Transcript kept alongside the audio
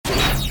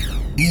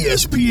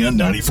ESPN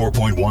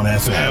 94.1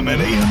 FM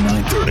and AM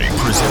 930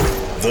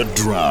 present The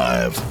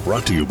Drive.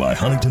 Brought to you by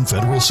Huntington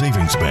Federal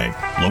Savings Bank.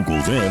 Local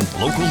then,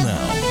 local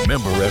now.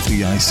 Member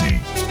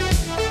FDIC.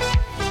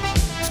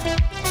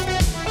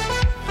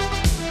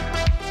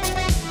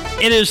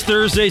 It is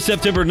Thursday,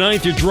 September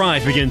 9th. Your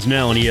drive begins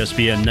now on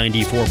ESPN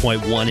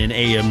 94.1 and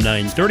AM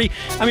 930.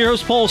 I'm your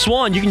host, Paul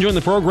Swan. You can join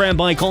the program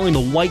by calling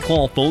the White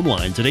Claw phone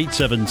lines at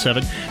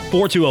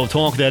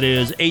 877-420-TALK. That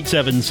is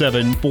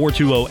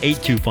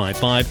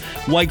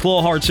 877-420-8255. White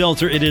Claw Hard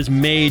Seltzer. It is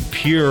made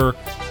pure.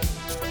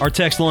 Our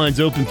text line's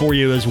open for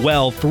you as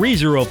well.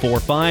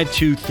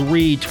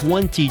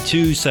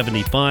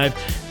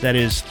 304-523-2275. That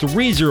is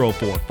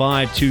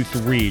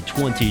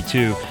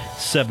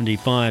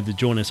 304-523-2275 to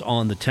join us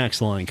on the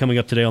text line. Coming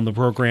up today on the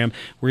program,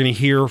 we're going to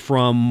hear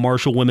from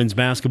Marshall women's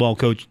basketball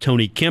coach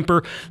Tony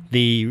Kemper.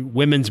 The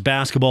women's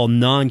basketball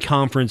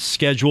non-conference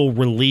schedule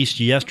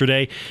released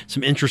yesterday.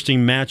 Some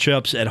interesting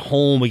matchups at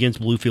home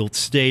against Bluefield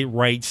State,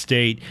 Wright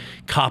State,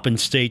 Coppin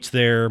State's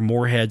there,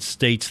 Moorhead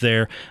State's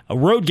there.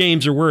 Road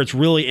games are where it's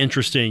really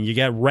interesting. You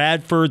got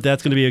Radford,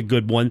 that's going to be a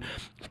good one.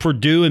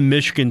 Purdue and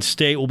Michigan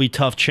State will be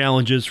tough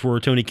challenges for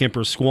Tony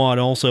Kemper's squad.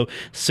 Also,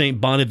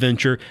 St.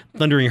 Bonaventure.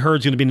 Thundering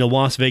Herd's going to be in the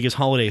Las Vegas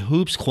Holiday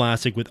Hoops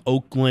Classic with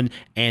Oakland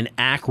and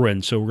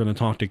Akron. So we're going to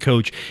talk to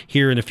Coach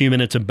here in a few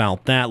minutes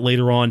about that.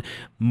 Later on,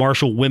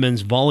 Marshall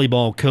women's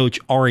volleyball coach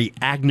Ari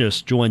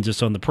Agnes joins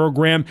us on the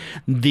program.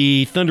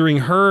 The Thundering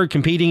Herd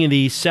competing in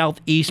the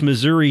Southeast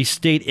Missouri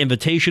State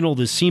Invitational,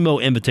 the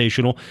SEMO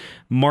Invitational.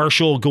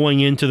 Marshall going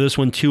into this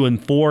one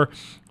 2-4.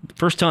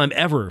 First time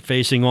ever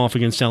facing off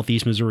against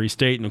Southeast Missouri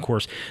State. And, of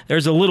course,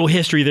 there's a little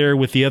history there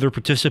with the other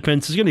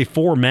participants. There's going to be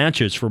 4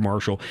 matches for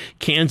Marshall.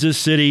 Kansas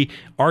City,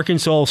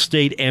 Arkansas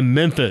State, and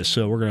Memphis.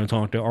 So we're going to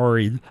talk to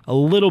Ari a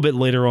little bit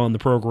later on in the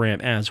program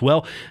as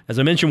well. As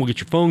I mentioned, we'll get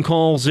your phone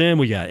calls in.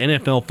 We got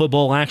NFL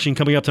football action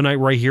coming up tonight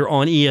right here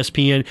on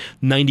ESPN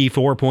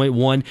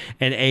 94.1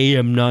 and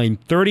AM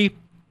 930.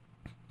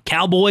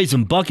 Cowboys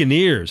and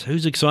Buccaneers.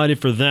 Who's excited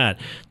for that?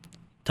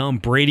 Tom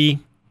Brady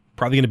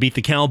probably going to beat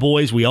the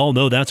Cowboys. We all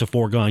know that's a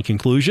foregone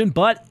conclusion,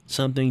 but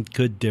something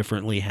could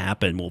differently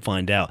happen. We'll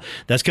find out.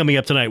 That's coming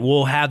up tonight.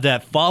 We'll have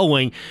that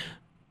following.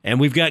 And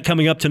we've got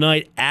coming up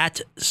tonight at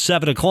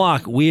 7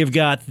 o'clock, we have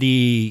got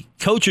the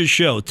Coaches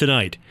Show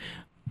tonight.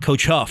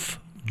 Coach Huff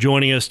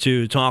joining us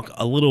to talk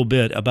a little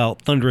bit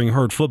about Thundering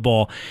Herd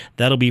football.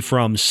 That'll be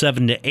from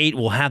 7 to 8.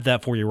 We'll have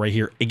that for you right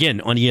here,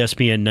 again, on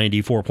ESPN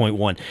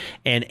 94.1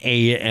 and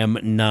AM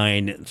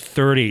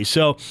 930.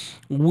 So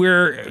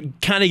we're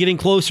kind of getting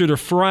closer to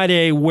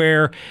Friday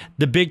where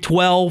the Big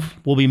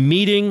 12 will be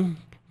meeting.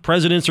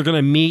 Presidents are going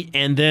to meet,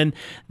 and then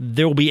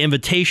there will be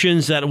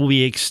invitations that will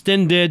be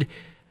extended.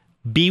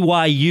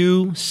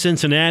 BYU,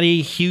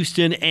 Cincinnati,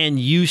 Houston, and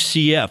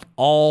UCF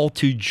all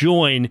to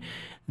join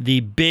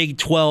the Big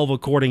 12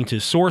 according to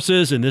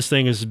sources, and this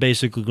thing is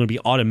basically going to be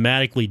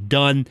automatically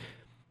done.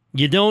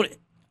 You don't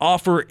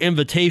offer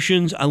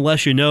invitations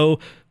unless you know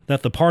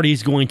that the party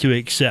is going to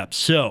accept.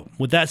 So,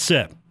 with that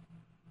said,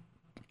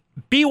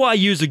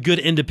 BYU is a good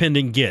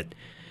independent get.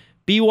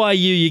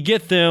 BYU, you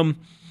get them,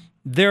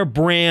 their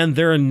brand,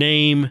 their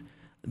name,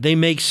 they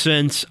make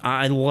sense.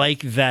 I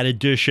like that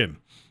addition.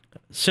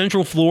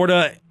 Central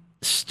Florida,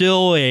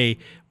 still a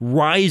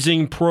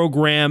rising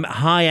program,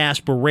 high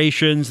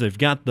aspirations. They've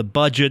got the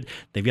budget.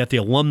 They've got the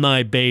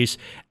alumni base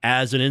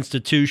as an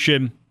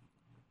institution.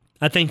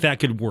 I think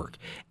that could work.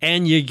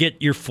 And you get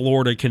your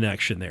Florida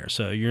connection there.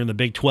 So you're in the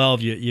Big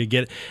 12. You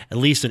get at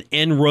least an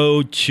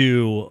inroad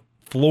to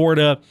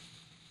Florida,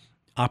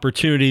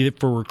 opportunity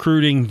for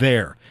recruiting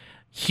there.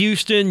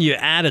 Houston, you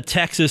add a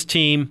Texas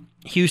team.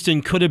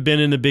 Houston could have been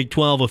in the Big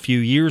 12 a few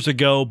years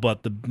ago,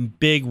 but the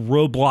big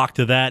roadblock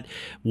to that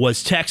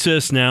was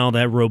Texas. Now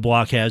that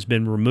roadblock has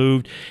been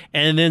removed.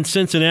 And then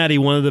Cincinnati,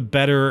 one of the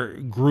better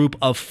group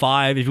of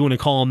 5, if you want to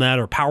call them that,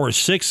 or Power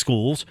 6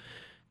 schools,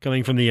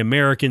 coming from the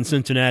American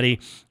Cincinnati.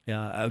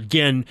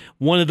 Again,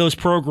 one of those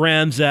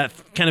programs that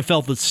kind of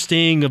felt the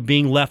sting of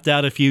being left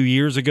out a few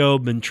years ago,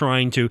 been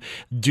trying to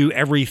do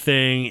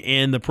everything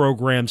in the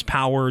program's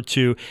power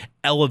to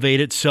elevate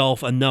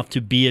itself enough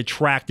to be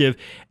attractive.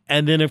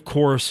 And then, of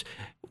course,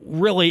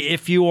 really,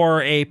 if you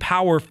are a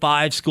Power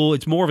 5 school,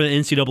 it's more of an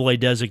NCAA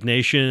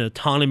designation,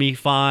 Autonomy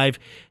 5.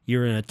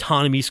 You're an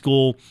autonomy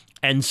school.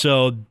 And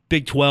so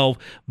Big 12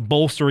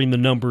 bolstering the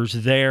numbers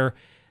there.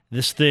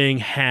 This thing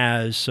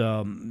has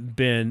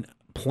been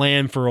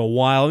planned for a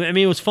while. I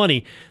mean, it was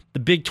funny. The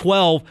Big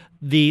 12,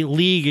 the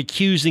league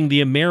accusing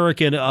the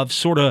American of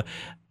sort of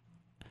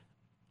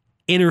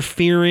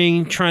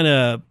interfering, trying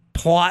to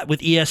plot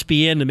with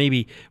ESPN to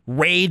maybe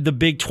raid the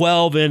Big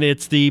 12, and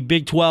it's the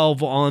Big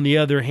 12, on the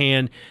other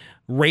hand,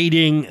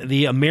 raiding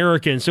the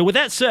American. So with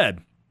that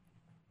said,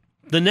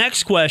 the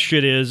next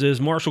question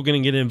is Marshall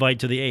going to get an invite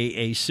to the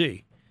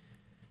AAC?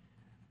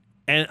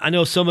 And I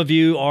know some of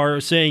you are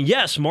saying,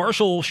 yes,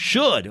 Marshall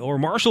should, or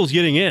Marshall's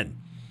getting in.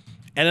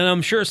 And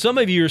I'm sure some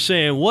of you are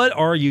saying, what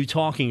are you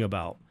talking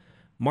about?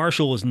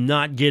 Marshall is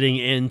not getting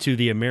into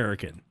the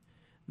American.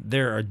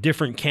 There are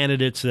different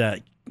candidates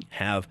that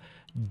have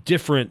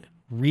different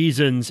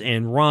reasons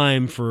and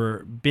rhyme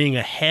for being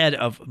ahead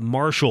of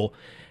Marshall.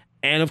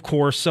 And, of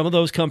course, some of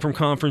those come from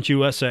Conference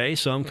USA.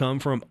 Some come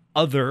from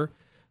other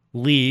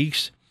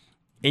leagues.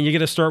 And you're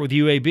going to start with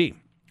UAB.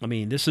 I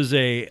mean, this is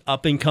a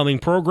up-and-coming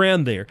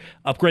program. They're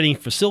upgrading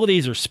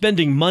facilities. They're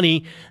spending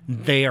money.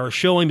 They are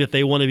showing that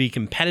they want to be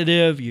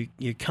competitive.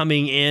 You're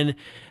coming in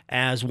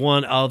as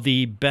one of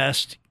the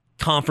best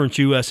Conference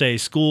USA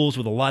schools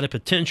with a lot of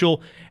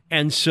potential.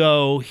 And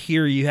so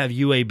here you have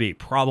UAB,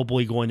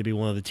 probably going to be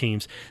one of the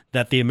teams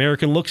that the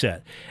American looks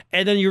at.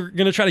 And then you're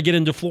going to try to get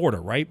into Florida,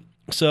 right?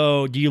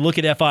 So do you look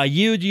at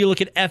FIU? Do you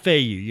look at FAU?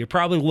 You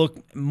probably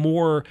look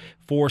more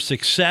for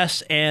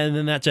success, and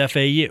then that's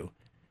FAU.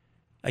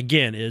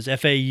 Again, is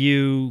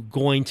FAU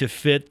going to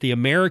fit the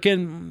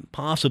American?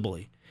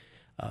 Possibly.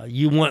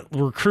 You want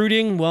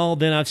recruiting? Well,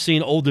 then I've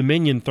seen Old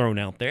Dominion thrown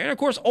out there. And, of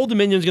course, Old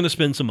Dominion is going to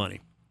spend some money.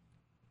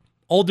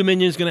 Old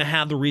Dominion is going to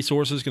have the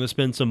resources, going to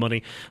spend some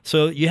money.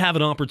 So you have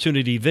an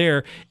opportunity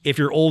there. If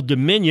you're Old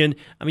Dominion,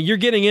 I mean, you're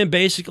getting in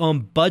basic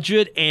on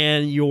budget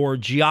and your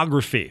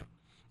geography.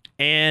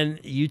 And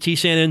UT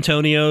San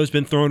Antonio has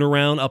been thrown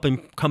around,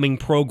 up-and-coming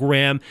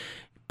program,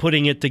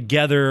 putting it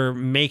together,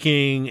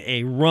 making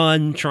a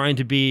run, trying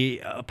to be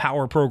a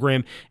power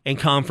program in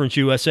Conference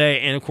USA.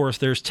 And, of course,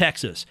 there's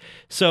Texas.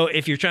 So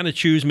if you're trying to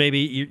choose, maybe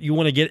you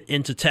want to get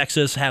into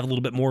Texas, have a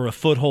little bit more of a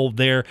foothold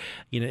there,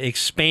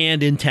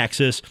 expand in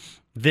Texas.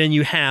 Then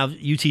you have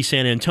UT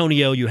San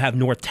Antonio. You have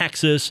North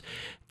Texas.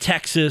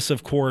 Texas,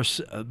 of course,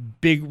 a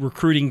big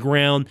recruiting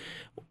ground.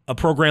 A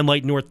program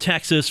like North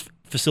Texas,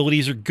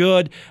 facilities are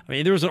good. I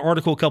mean, there was an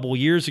article a couple of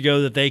years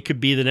ago that they could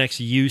be the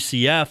next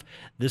UCF.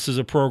 This is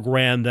a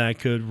program that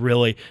could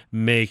really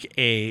make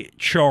a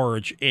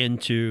charge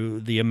into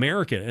the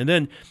American. And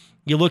then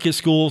you look at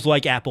schools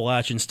like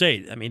Appalachian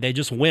State. I mean, they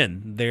just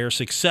win. They're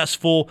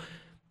successful,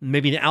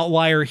 maybe an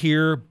outlier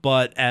here,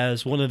 but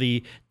as one of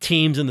the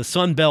teams in the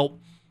Sun Belt,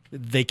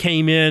 they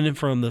came in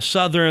from the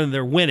Southern.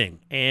 They're winning,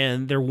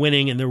 and they're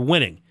winning, and they're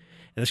winning.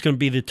 And it's going to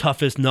be the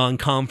toughest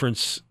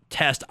non-conference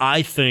test,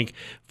 I think,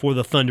 for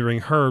the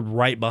Thundering Herd,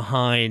 right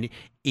behind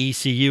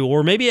ECU,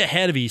 or maybe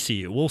ahead of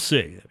ECU. We'll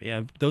see.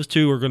 Yeah, those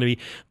two are going to be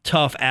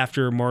tough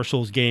after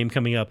Marshall's game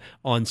coming up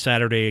on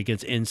Saturday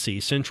against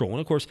NC Central.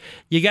 And, of course,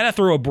 you got to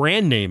throw a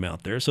brand name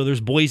out there. So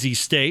there's Boise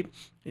State.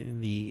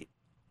 The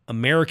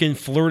American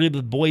flirted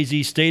with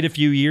Boise State a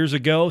few years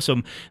ago,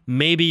 so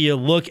maybe you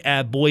look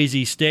at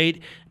Boise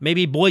State.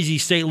 Maybe Boise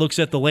State looks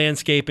at the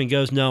landscape and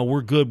goes, no,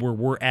 we're good where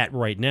we're at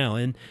right now.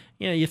 And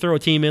you throw a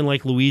team in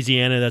like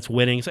Louisiana that's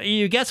winning. So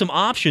you got some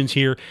options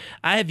here.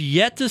 I have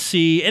yet to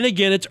see, and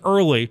again, it's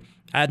early,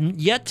 I've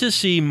yet to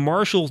see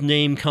Marshall's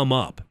name come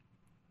up.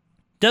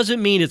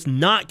 Doesn't mean it's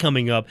not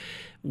coming up.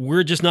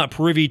 We're just not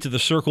privy to the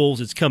circles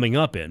it's coming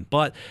up in.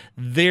 But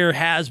there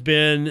has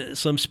been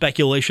some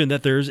speculation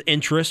that there's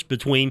interest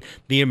between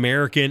the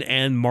American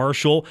and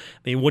Marshall.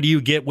 I mean, what do you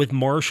get with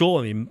Marshall?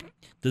 I mean,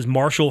 does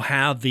Marshall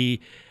have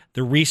the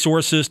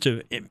resources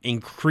to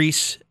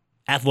increase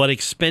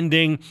athletic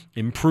spending,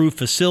 improve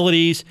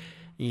facilities?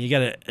 You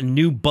got a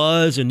new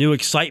buzz, a new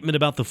excitement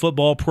about the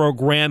football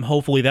program.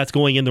 Hopefully that's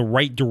going in the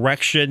right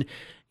direction.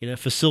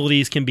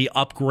 Facilities can be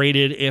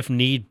upgraded if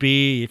need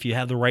be, if you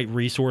have the right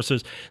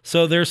resources.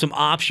 So there's some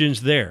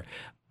options there.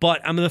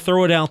 But I'm going to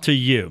throw it out to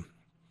you.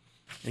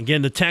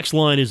 Again, the text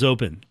line is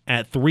open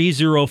at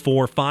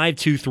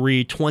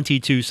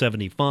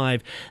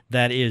 304-523-2275.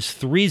 That is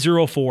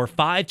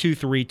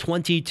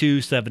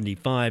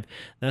 304-523-2275.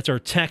 That's our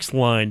text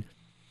line.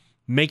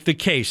 Make the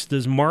case.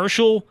 Does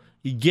Marshall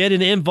get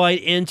an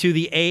invite into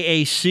the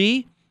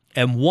AAC,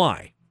 and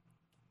why?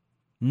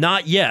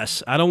 Not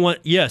yes. I don't want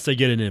yes, I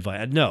get an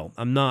invite. No,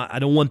 I'm not. I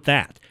don't want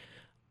that.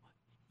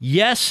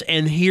 Yes,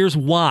 and here's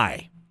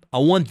why. I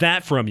want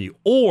that from you.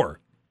 Or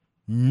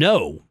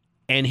no,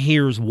 and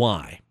here's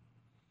why.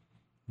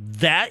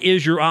 That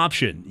is your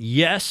option.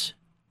 Yes,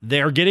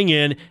 they're getting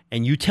in,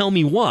 and you tell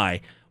me why.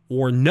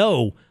 Or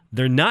no,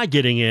 they're not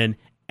getting in,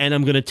 and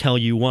I'm going to tell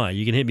you why.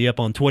 You can hit me up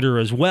on Twitter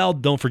as well.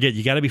 Don't forget,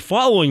 you got to be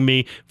following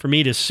me for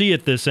me to see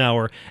it this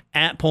hour,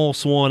 at Paul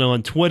Swann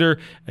on Twitter.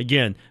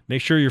 Again,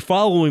 make sure you're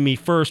following me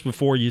first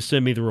before you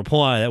send me the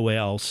reply. That way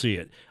I'll see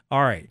it.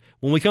 All right.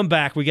 When we come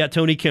back, we got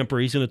Tony Kemper.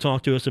 He's going to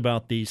talk to us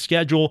about the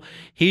schedule.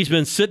 He's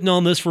been sitting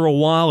on this for a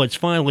while. It's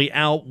finally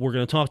out. We're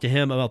going to talk to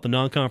him about the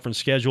non-conference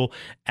schedule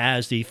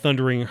as the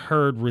Thundering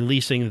Herd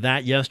releasing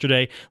that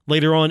yesterday.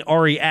 Later on,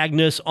 Ari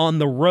Agnes on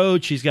the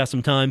road. She's got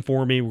some time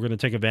for me. We're going to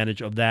take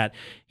advantage of that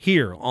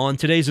here on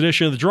today's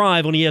edition of The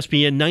Drive on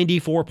ESPN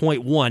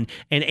 94.1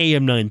 and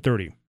AM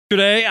 930.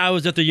 Yesterday, I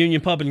was at the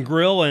Union Pub and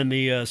Grill, and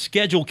the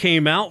schedule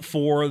came out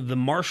for the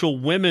Marshall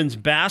women's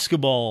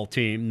basketball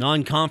team,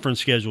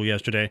 non-conference schedule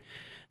yesterday.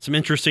 Some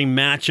interesting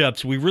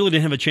matchups. We really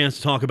didn't have a chance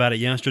to talk about it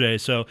yesterday,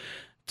 so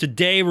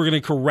today we're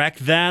going to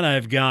correct that.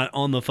 I've got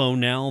on the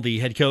phone now the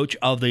head coach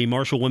of the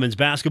Marshall women's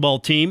basketball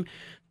team,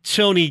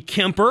 Tony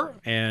Kemper,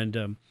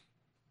 and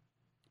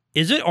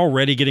is it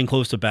already getting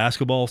close to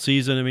basketball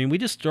season? I mean, we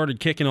just started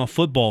kicking off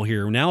football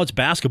here. Now it's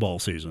basketball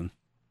season.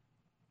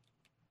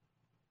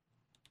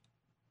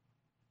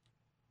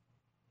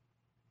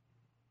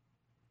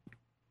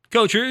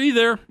 Coach, are you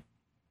there?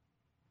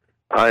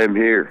 I am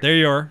here. There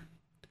you are.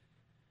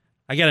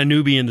 I got a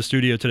newbie in the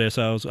studio today,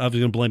 so I was going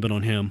to blame it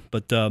on him.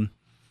 But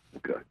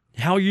Okay.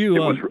 how are you? It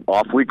was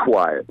awfully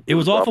quiet. It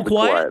was awful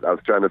quiet? I was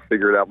trying to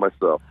figure it out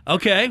myself.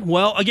 Okay.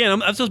 Well,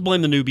 again, I'm just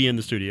blame the newbie in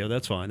the studio.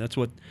 That's fine. That's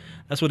what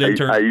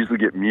interns. I usually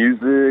get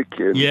music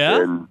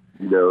and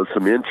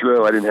some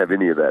intro. I didn't have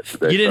any of that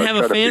today. You didn't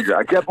have a fan.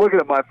 I kept looking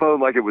at my phone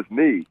like it was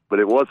me, but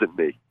it wasn't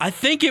me. I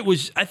think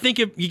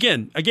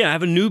again. I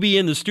have a newbie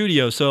in the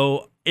studio,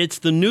 so it's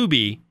the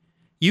newbie.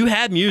 You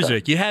had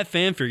music, you had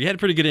fanfare, you had a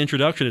pretty good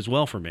introduction as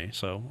well for me.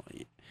 So,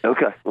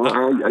 okay,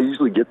 well, I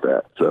usually get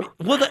that. So,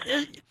 look,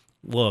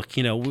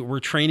 we're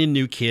training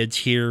new kids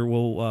here.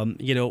 We'll,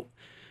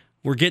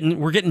 we're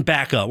getting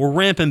back up. We're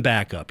ramping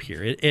back up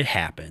here. It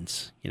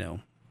happens.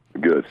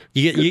 Good.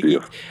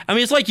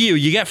 It's like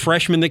you got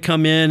freshmen that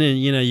come in,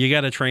 and you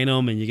got to train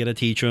them and you got to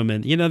teach them,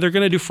 and they're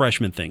going to do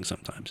freshman things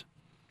sometimes.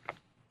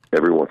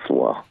 Every once in a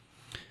while.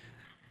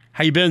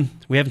 How you been?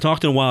 We haven't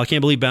talked in a while. I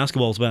can't believe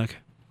basketball's back.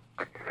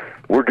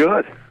 We're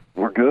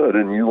good,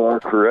 and you are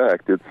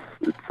correct. It's.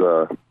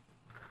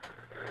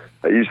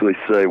 I usually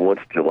say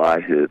once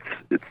July hits,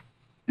 it's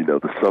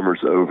the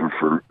summer's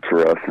over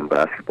for us in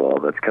basketball.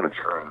 That's kind of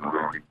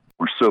true.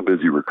 We're so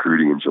busy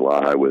recruiting in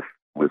July with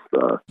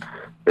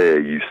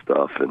AAU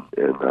stuff, and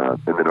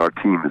then our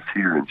team is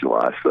here in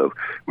July, so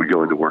we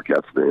go into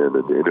workouts then,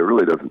 and it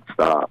really doesn't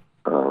stop.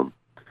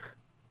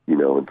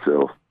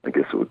 Until I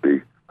guess it would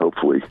be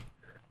hopefully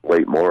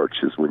late March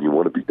is when you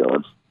want to be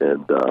done.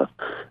 And,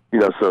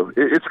 so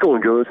it's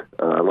going good.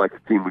 I like the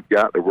team we've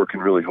got. They're working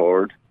really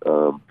hard.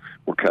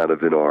 We're kind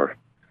of in our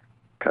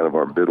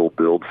middle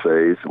build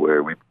phase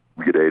where we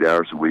get 8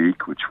 hours a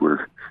week, which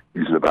we're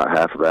using about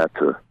half of that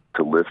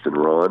to lift and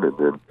run. And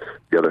then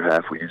the other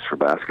half we use for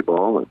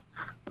basketball. And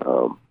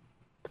I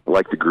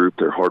like the group.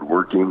 They're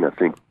hardworking. I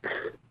think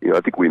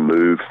we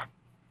move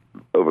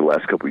over the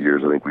last couple of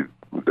years. I think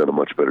we've done a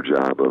much better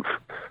job of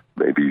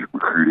maybe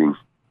recruiting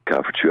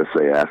Conference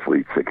USA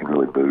athletes that can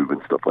really move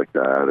and stuff like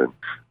that.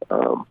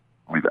 And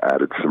we've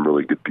added some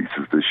really good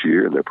pieces this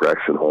year, and they're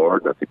practicing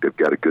hard. And I think they've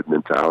got a good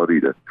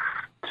mentality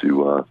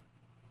to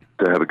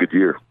have a good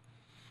year.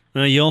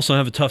 You also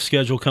have a tough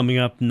schedule coming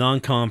up,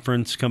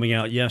 non-conference coming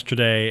out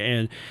yesterday,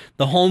 and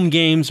the home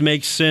games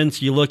make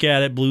sense. You look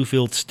at it,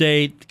 Bluefield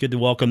State, good to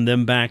welcome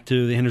them back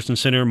to the Henderson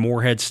Center,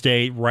 Morehead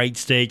State, Wright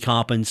State,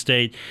 Coppin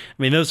State.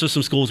 I mean, those are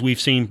some schools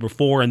we've seen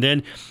before, and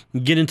then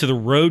you get into the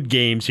road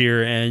games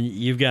here, and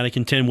you've got to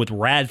contend with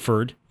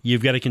Radford.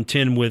 You've got to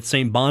contend with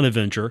St.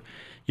 Bonaventure.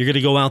 You're going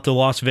to go out to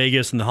Las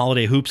Vegas in the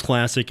Holiday Hoops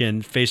Classic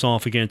and face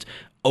off against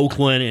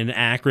Oakland and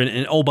Akron.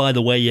 And, oh, by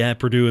the way, you have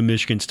Purdue and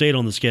Michigan State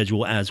on the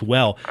schedule as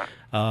well.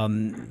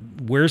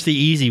 Where's the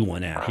easy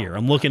one at here?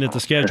 I'm looking at the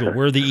schedule.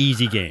 Where are the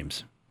easy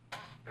games?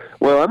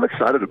 Well, I'm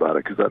excited about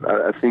it because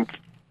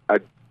I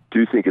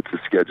do think it's a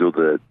schedule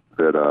that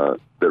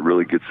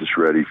really gets us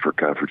ready for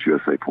Conference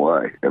USA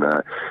play. And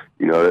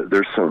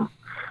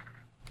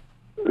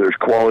there's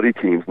quality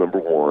teams. Number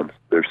one,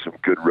 there's some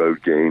good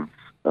road games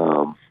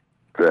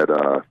that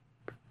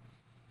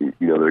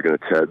they're going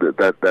to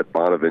test. That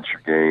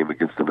Bonaventure game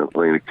against an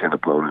Atlantic 10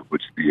 opponent,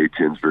 which the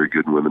A-10 is very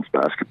good in women's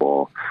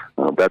basketball.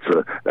 That's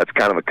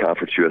kind of a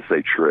Conference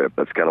USA trip.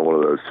 That's kind of one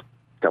of those,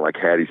 kind of like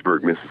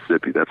Hattiesburg,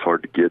 Mississippi. That's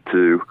hard to get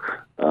to.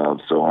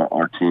 So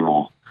our team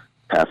will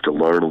have to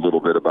learn a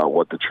little bit about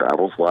what the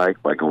travel's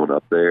like by going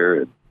up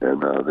there, and then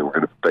we're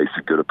going to face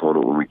a good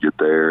opponent when we get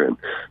there. And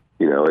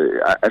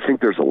I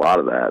think there's a lot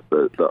of that.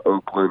 The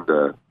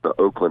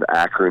Oakland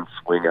Akron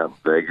swing out in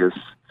Vegas.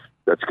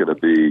 That's going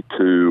to be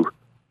two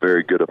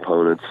very good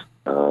opponents,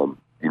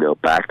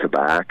 back to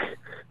back,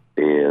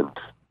 and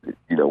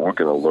we're going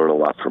to learn a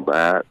lot from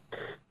that.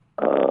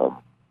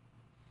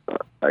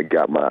 I'm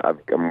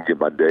going to get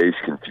my days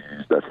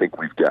confused. I think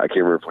I can't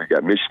remember if we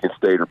got Michigan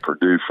State or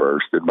Purdue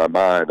first. In my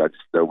mind, I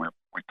just know we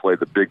play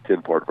the Big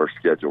Ten part of our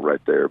schedule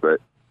right there.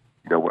 But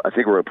I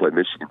think we're going to play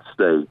Michigan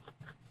State,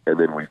 and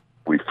then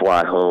we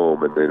fly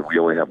home, and then we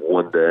only have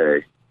one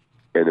day,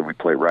 and then we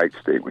play Wright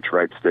State, which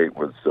Wright State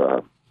was,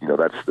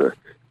 that's the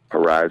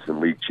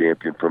Horizon League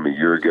champion from a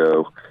year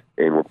ago,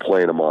 and we're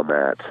playing them on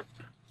that,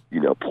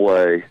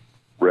 play,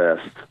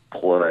 rest,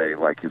 play,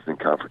 like is in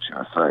Conference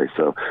USA.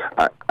 So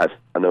I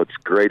know it's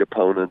great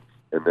opponents,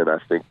 and then I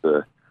think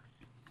the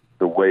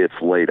way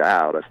it's laid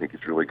out, I think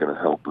it's really going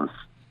to help us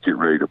get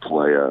ready to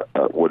play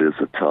what is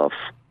a tough,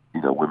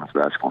 women's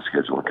basketball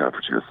schedule in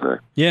Conference USA.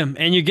 Yeah,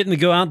 and you're getting to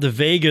go out to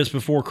Vegas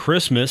before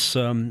Christmas.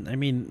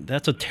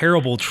 That's a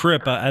terrible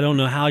trip. I don't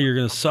know how you're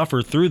going to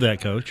suffer through that,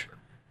 Coach.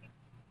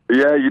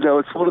 Yeah,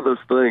 it's one of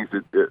those things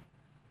that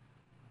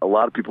a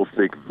lot of people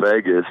think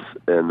Vegas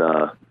and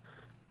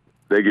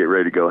they get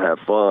ready to go have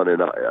fun.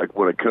 And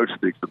what a coach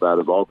thinks about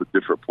is all the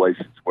different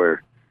places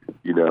where,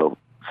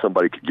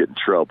 somebody could get in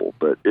trouble.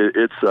 But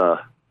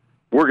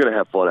we're going to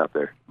have fun out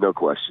there, no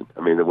question.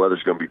 The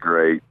weather's going to be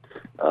great.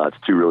 It's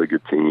two really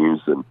good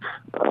teams. And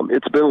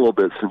it's been a little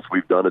bit since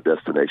we've done a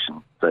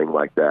destination thing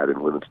like that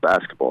in women's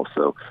basketball.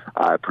 So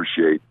I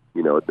appreciate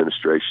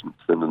administration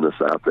sending us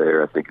out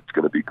there. I think it's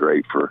going to be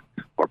great for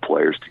our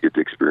players to get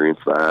to experience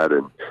that.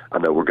 And I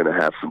know we're going to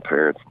have some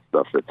parents and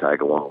stuff that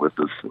tag along with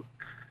us. And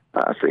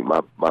I think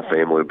my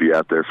family will be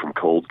out there from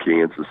cold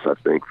Kansas, I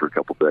think, for a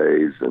couple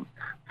days. And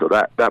so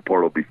that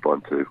part will be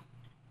fun too.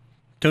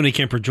 Tony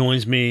Kemper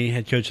joins me,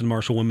 head coach of the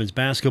Marshall women's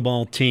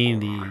basketball team.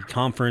 The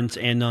conference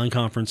and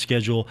non-conference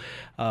schedule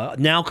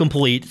now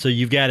complete, so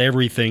you've got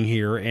everything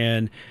here.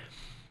 And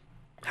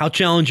how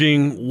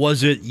challenging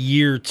was it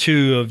year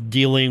 2 of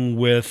dealing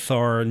with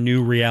our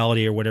new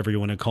reality, or whatever you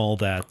want to call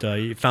that?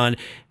 You find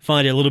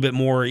it a little bit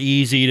more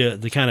easy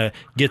to kind of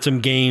get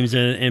some games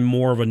in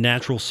more of a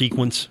natural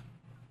sequence?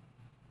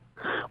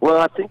 Well,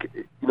 I think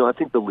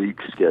the league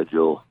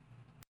schedule,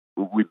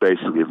 we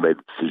basically have made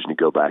the decision to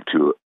go back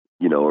to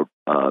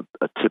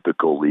a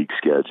typical league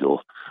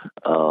schedule.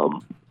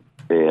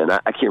 And I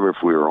can't remember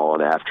if we were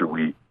on after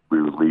we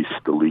released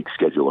the league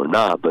schedule or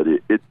not, but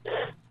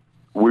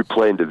we're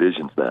playing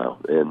divisions now,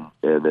 and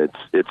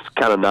it's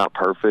kind of not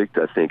perfect.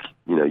 I think,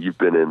 you've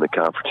been in the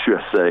Conference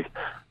USA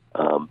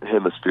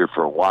hemisphere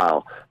for a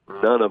while.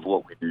 None of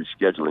what we do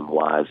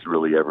scheduling-wise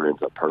really ever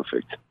ends up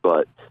perfect,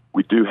 but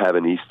we do have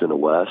an East and a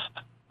West,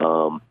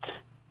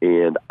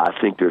 and I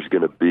think there's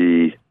going to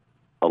be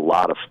a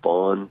lot of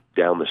fun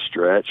down the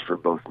stretch for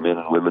both men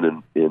and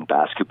women in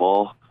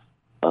basketball,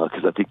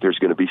 because I think there's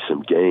going to be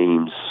some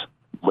games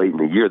late in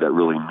the year that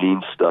really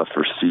mean stuff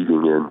for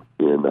seeding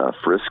in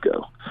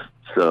Frisco.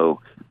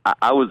 So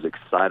I was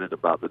excited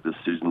about the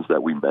decisions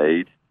that we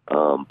made.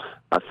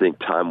 I think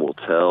time will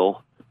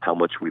tell how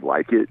much we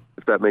like it,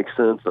 if that makes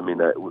sense. I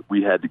mean,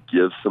 we had to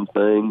give some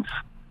things.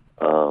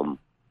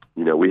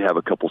 We have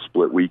a couple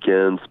split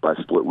weekends. By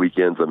split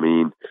weekends, I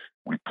mean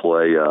we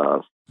play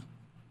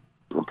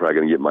I'm probably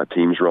going to get my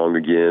teams wrong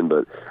again,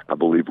 but I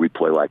believe we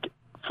play like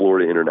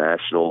Florida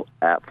International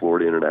at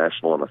Florida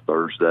International on a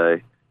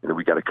Thursday, and then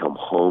we got to come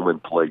home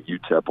and play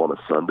UTEP on a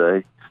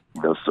Sunday.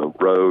 So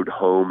road,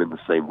 home in the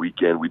same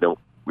weekend. We don't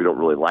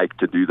really like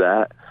to do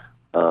that,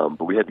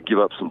 but we had to give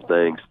up some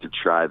things to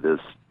try this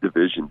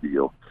division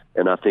deal.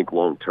 And I think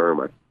long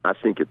term, I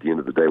think at the end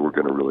of the day, we're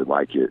going to really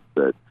like it.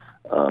 That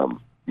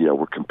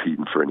we're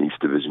competing for an East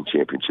Division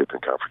championship in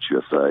Conference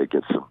USA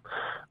against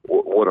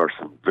what are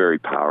some very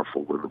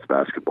powerful women's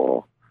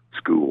basketball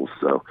schools.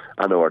 So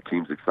I know our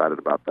team's excited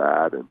about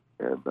that,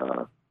 and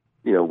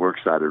we're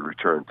excited to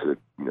return to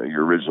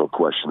your original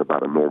question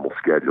about a normal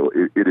schedule.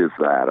 It is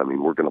that. I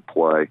mean, we're going to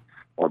play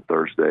on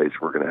Thursdays.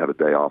 We're going to have a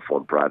day off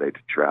on Friday to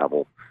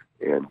travel,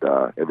 and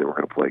then we're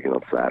going to play again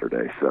on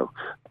Saturday. So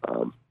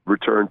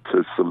return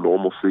to some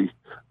normalcy.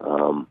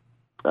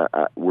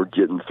 We're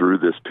getting through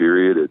this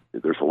period.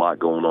 There's a lot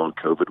going on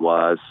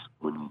COVID-wise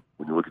when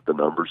you look at the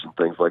numbers and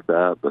things like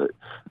that. But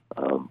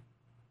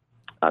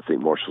I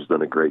think Marshall's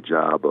done a great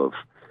job of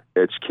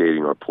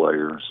educating our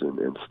players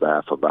and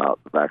staff about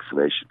the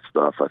vaccination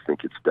stuff. I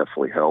think it's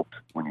definitely helped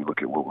when you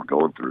look at what we're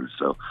going through.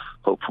 So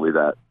hopefully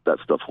that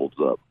stuff holds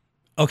up.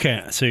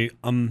 Okay, so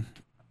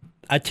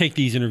I take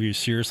these interviews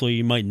seriously.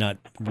 You might not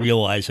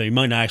realize that. You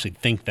might not actually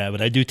think that,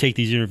 but I do take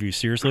these interviews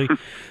seriously.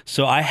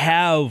 So I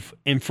have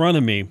in front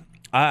of me,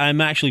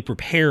 I'm actually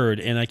prepared,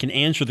 and I can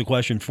answer the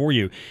question for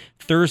you.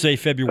 Thursday,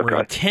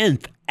 February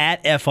 10th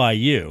at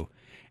FIU,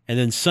 and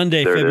then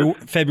Sunday,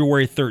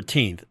 February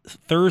 13th.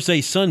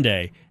 Thursday,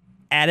 Sunday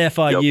at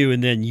FIU,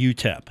 and then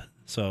UTEP.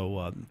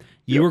 So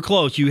you were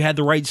close. You had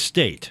the right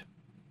state.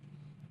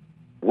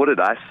 What did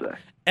I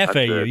say?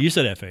 FAU. You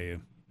said FAU.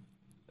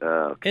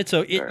 Okay.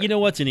 You know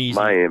what's an easy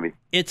Miami.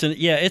 It's an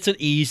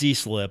easy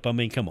slip. I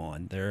mean, come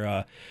on,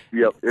 they're.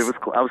 Yep, it was.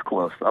 I was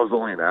close. I was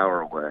only an hour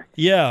away.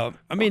 Yeah,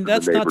 I mean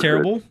that's not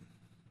terrible.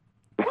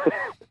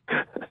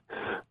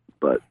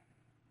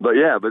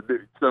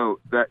 So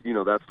that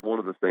that's one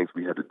of the things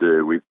we had to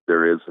do.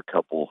 There is a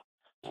couple.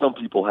 Some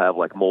people have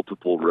like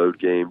multiple road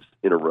games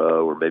in a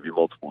row, or maybe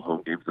multiple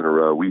home games in a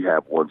row. We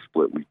have one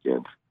split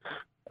weekend.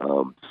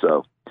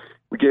 So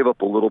we gave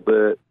up a little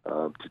bit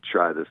to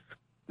try this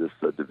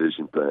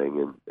division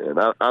thing, and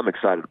I'm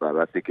excited about it.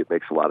 I think it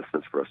makes a lot of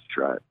sense for us to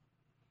try it.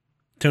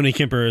 Tony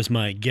Kemper is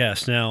my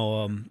guest.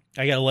 Now,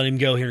 I got to let him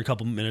go here in a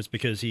couple of minutes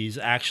because he's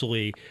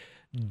actually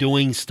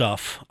doing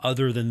stuff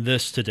other than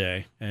this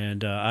today,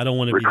 and I don't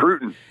want to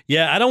recruiting.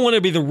 I don't want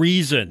to be the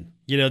reason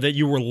that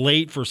you were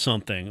late for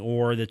something,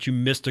 or that you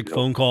missed a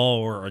phone call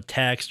or a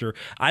text, or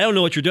I don't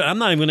know what you're doing. I'm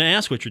not even going to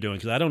ask what you're doing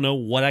because I don't know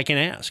what I can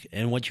ask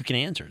and what you can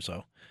answer.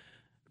 So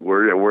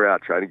we're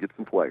out trying to get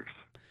some players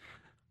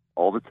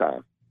all the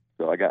time.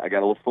 So I got a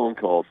little phone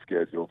call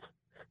scheduled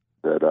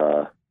that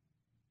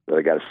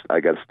I got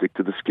to stick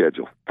to the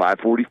schedule.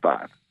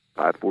 5:45.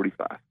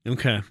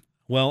 Okay.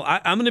 Well,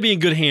 I'm going to be in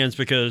good hands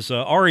because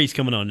Ari's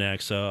coming on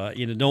next.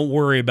 Don't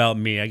worry about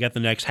me. I got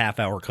the next half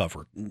hour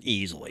covered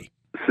easily.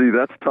 See,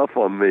 that's tough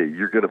on me.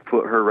 You're going to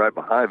put her right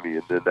behind me,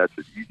 and then that's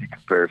an easy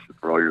comparison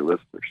for all your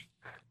listeners.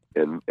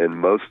 And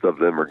most of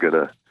them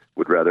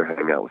would rather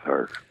hang out with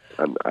her.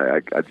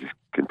 I just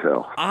can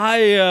tell.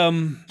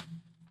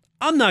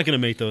 I'm not going to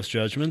make those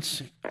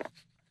judgments.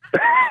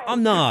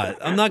 I'm not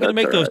going to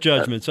make those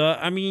judgments.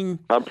 I mean,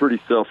 I'm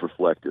pretty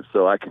self-reflective,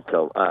 so I can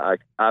tell.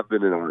 I've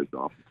been in Ari's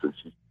office, and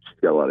she's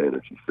got a lot of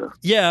energy. So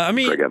yeah, I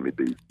mean, I got me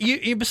beat.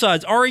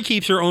 Besides, Ari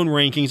keeps her own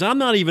rankings. I'm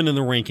not even in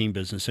the ranking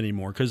business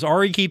anymore because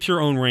Ari keeps her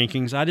own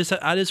rankings. I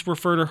just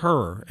refer to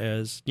her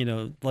as,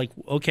 like,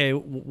 okay,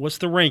 what's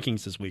the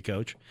rankings this week,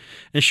 Coach?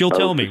 And she'll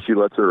tell me. She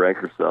lets her rank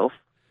herself.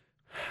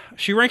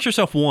 She ranks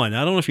herself 1.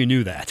 I don't know if you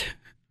knew that.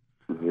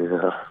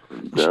 Yeah,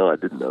 no, I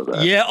didn't know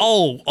that. Yeah.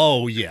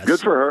 Oh, yes. Good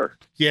for her.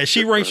 Yeah,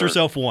 she ranks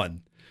herself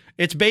 1.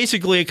 It's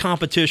basically a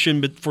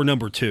competition, but for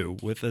number 2,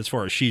 with as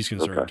far as she's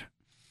concerned. Okay.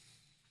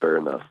 Fair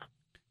enough.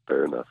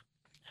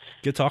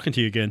 Good talking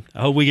to you again. I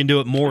hope we can do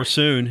it more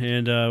soon.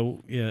 And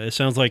it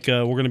sounds like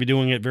we're going to be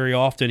doing it very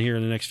often here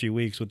in the next few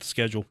weeks with the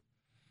schedule.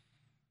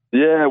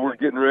 Yeah, we're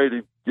getting ready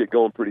to get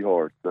going pretty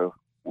hard. So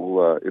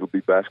it'll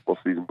be basketball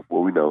season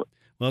before we know it.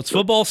 Well, it's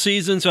football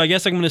season, so I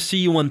guess I'm going to see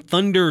you on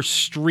Thunder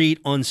Street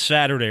on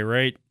Saturday,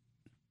 right?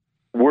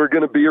 We're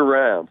going to be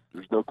around.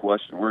 There's no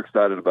question. We're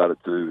excited about it,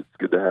 too. It's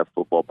good to have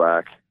football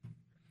back.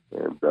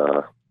 And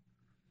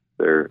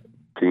their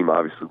team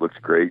obviously looks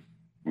great.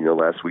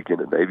 Last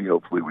weekend at Navy.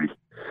 Hopefully we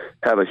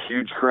have a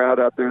huge crowd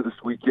out there this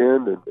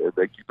weekend, and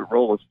they keep it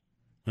rolling.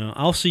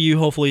 I'll see you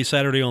hopefully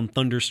Saturday on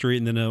Thunder Street,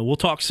 and then we'll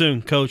talk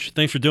soon, Coach.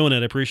 Thanks for doing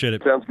it. I appreciate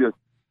it. Sounds good.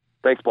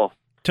 Thanks, Paul.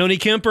 Tony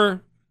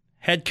Kemper,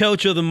 head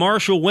coach of the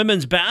Marshall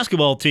women's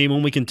basketball team.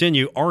 When we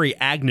continue, Ari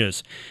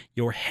Agnes,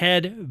 your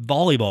head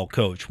volleyball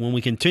coach. When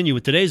we continue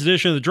with today's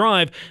edition of The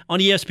Drive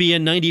on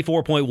ESPN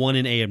 94.1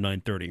 and AM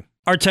 930.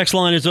 Our text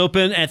line is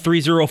open at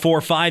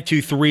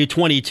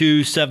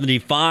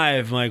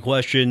 304-523-2275. My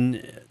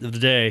question of the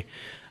day,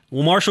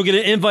 will Marshall get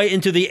an invite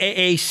into the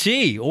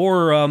AAC,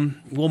 or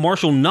will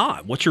Marshall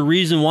not? What's your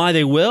reason why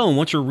they will, and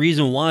what's your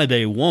reason why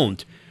they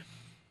won't?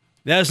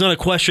 That is not a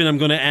question I'm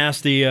going to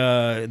ask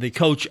the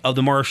coach of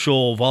the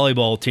Marshall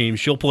volleyball team.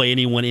 She'll play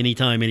anyone,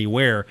 anytime,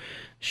 anywhere.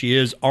 She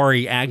is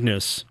Ari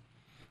Agnes.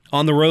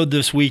 On the road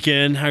this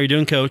weekend. How are you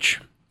doing,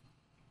 Coach?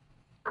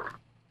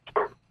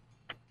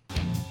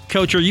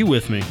 Coach, are you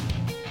with me?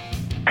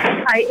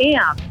 I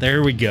am.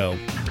 There we go.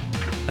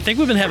 I think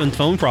we've been having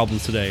phone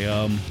problems today.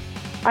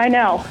 I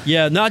know.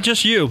 Yeah, not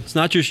just you. It's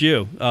not just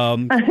you. I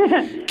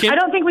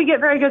don't think we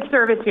get very good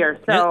service here,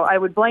 so I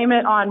would blame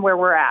it on where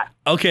we're at.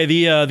 Okay,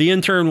 the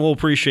intern will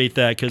appreciate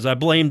that because I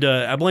blamed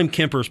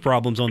Kemper's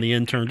problems on the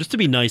intern just to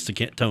be nice to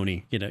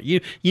Tony.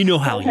 You know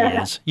how he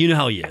is. You know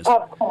how he is.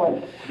 Of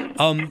course.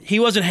 He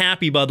wasn't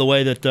happy, by the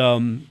way, that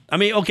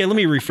okay, let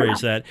me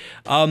rephrase that.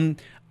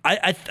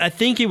 I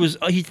think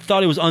he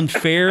thought it was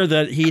unfair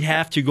that he'd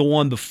have to go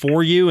on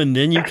before you and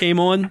then you came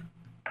on.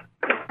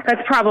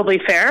 That's probably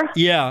fair.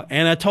 Yeah,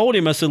 and I told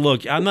him, I said,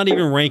 look, I'm not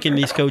even ranking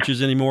these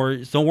coaches anymore.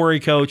 Don't worry,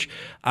 Coach.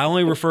 I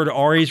only refer to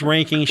Ari's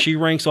ranking. She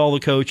ranks all the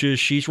coaches.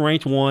 She's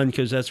ranked 1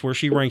 because that's where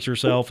she ranks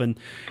herself. And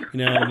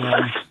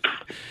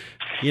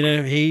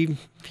he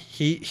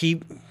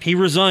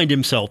resigned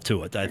himself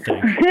to it, I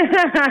think.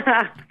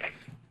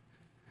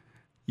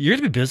 You're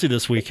going to be busy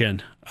this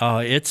weekend.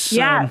 It's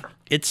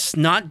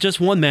not just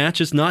 1 match.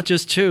 It's not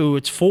just 2.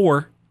 It's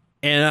 4.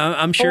 And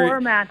I'm sure 4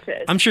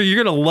 matches. I'm sure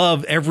you're going to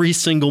love every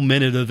single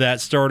minute of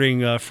that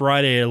starting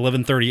Friday at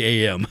 11:30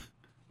 a.m.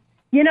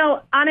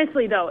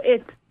 Honestly, though,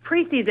 it's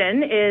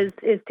preseason is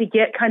to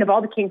get kind of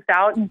all the kinks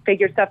out and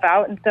figure stuff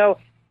out. And so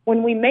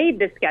when we made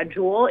the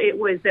schedule, it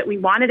was that we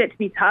wanted it to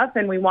be tough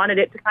and we wanted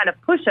it to kind of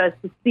push us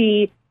to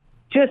see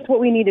just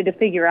what we needed to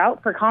figure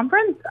out for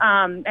conference.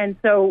 And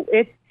so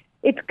it's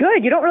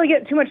good. You don't really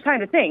get too much time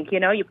to think.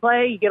 You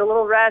play, you get a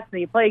little rest, and then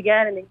you play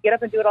again, and then you get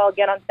up and do it all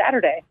again on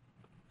Saturday.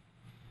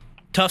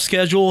 Tough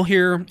schedule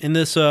here in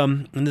this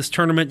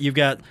tournament. You've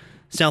got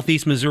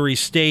Southeast Missouri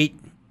State.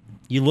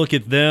 You look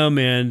at them,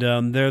 and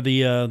they're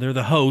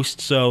the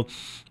host, so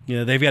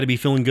they've got to be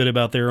feeling good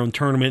about their own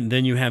tournament. And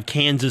then you have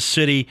Kansas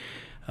City.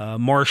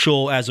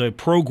 Marshall, as a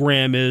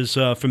program, is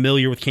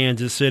familiar with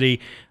Kansas City.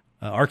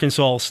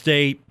 Arkansas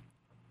State.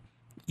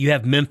 You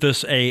have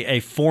Memphis, a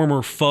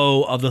former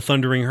foe of the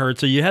Thundering Herd.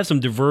 So you have some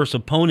diverse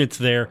opponents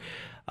there.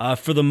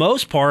 For the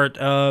most part,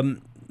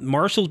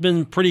 Marshall's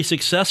been pretty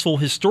successful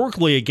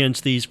historically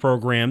against these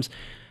programs.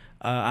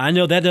 I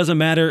know that doesn't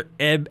matter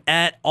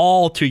at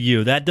all to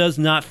you. That does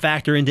not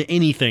factor into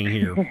anything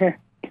here.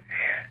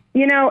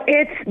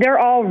 They're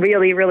all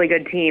really, really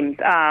good teams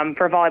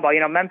for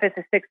volleyball. Memphis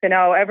is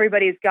 6-0.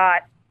 Everybody's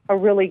got a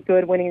really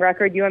good winning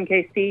record.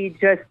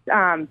 UMKC just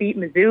beat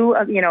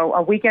Mizzou,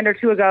 a weekend or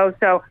 2 ago.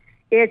 So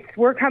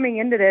we're coming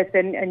into this,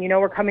 and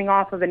we're coming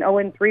off of an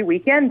 0-3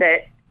 weekend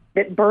that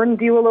burns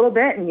you a little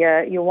bit, and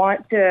you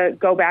want to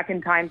go back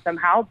in time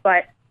somehow.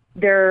 But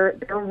they're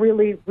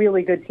really,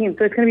 really good teams.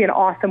 So it's going to be an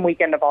awesome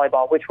weekend of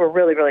volleyball, which we're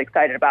really, really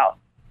excited about.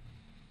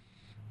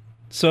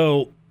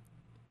 So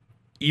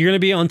you're going to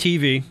be on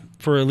TV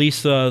for at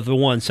least the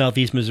one,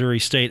 Southeast Missouri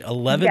State,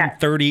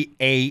 11:30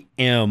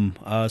 a.m.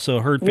 So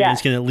Herd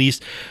fans can at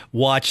least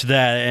watch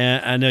that.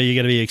 And I know you're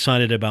going to be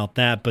excited about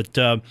that. But,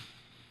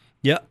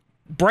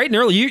 bright and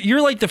early.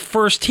 You're like the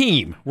first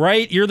team,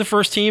 right? You're the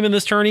first team in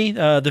this tourney,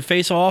 the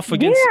face-off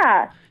against...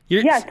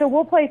 Yeah, so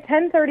we'll play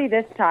 10:30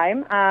 this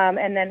time,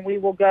 and then we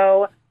will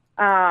go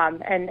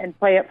and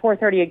play at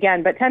 4:30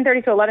 again. But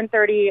 10:30 to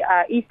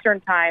 11:30 Eastern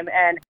time,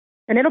 and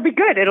it'll be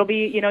good. It'll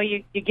be,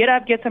 you get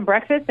up, get some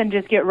breakfast, and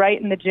just get right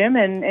in the gym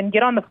and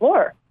get on the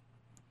floor.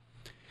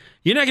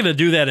 You're not going to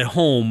do that at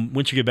home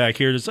once you get back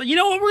here. Just like, you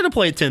know what, we're going to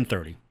play at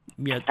 10:30.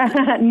 Yeah.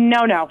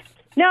 No.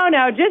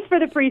 Just for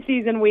the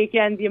preseason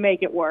weekends, you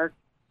make it work.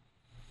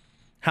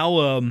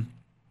 How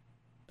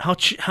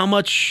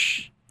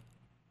much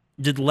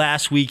did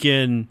last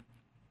weekend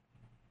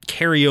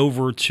carry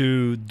over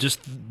to just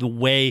the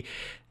way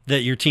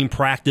that your team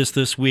practiced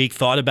this week,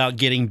 thought about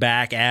getting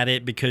back at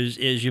it? Because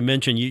as you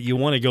mentioned, you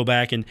want to go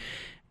back and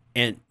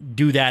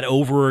do that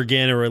over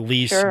again, or at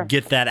least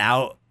get that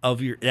out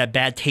of that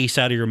bad taste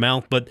out of your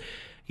mouth. But,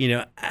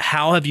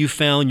 how have you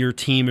found your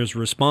team has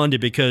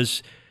responded?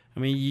 Because, I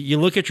mean, you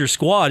look at your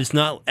squad, it's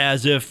not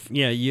as if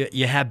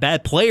you have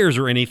bad players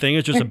or anything.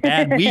 It's just a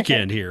bad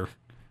weekend here.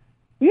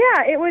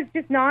 Yeah, it was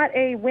just not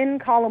a win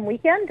column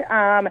weekend.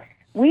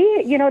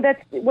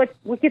 That's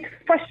what gets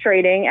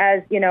frustrating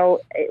as you're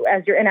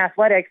in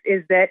athletics,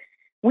 is that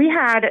we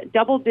had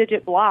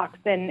double-digit blocks,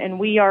 and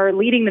we are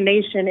leading the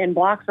nation in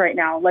blocks right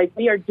now. Like,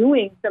 we are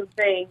doing some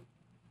things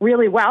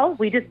really well.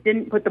 We just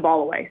didn't put the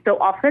ball away. So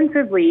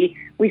offensively,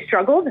 we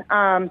struggled.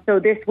 So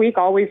this week,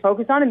 all we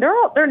focus on, and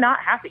they're not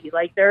happy.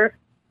 Like, they're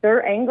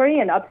angry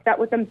and upset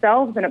with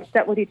themselves and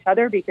upset with each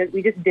other because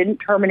we just didn't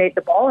terminate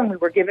the ball, and we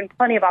were given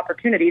plenty of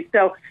opportunities.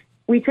 So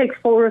we take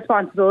full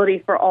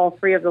responsibility for all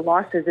three of the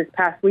losses this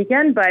past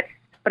weekend. But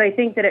I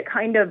think that it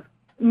kind of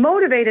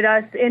motivated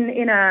us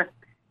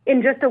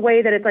in just a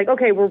way that it's like,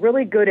 okay, we're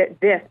really good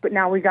at this, but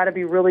now we got to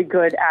be really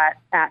good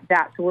at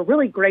that. So we're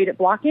really great at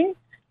blocking,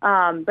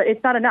 but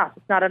it's not enough.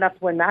 It's not enough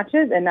to win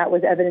matches, and that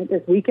was evident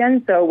this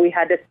weekend. So we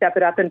had to step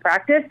it up in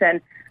practice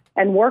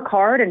and work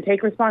hard and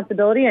take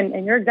responsibility.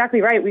 And you're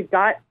exactly right. We've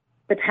got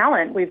the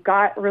talent. We've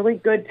got really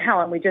good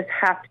talent. We just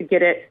have to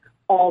get it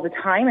all the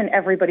time, and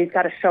everybody's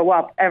got to show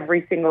up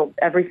every single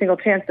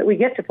chance that we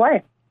get to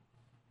play.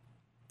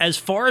 As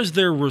far as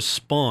their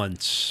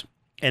response,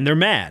 and they're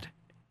mad,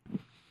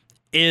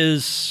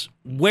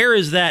 where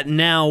is that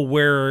now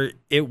where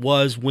it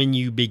was when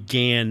you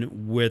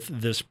began with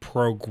this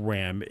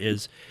program?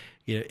 Is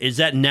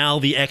that now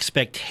the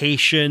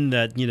expectation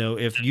that,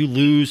 if you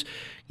lose,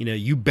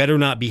 you better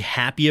not be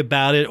happy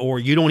about it, or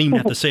you don't even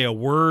have to say a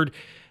word?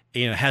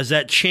 Has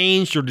that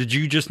changed, or did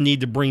you just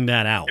need to bring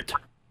that out?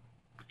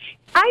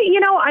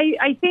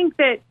 I think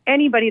that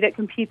anybody that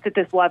competes at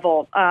this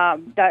level,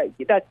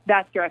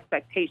 that's your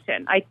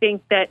expectation. I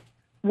think that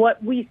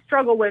what we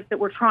struggle with, that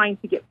we're trying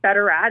to get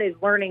better at, is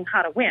learning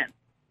how to win.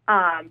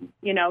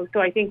 So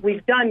I think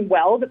we've done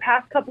well the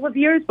past couple of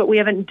years, but we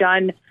haven't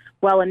done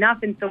well enough.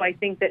 And so I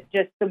think that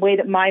just the way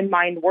that my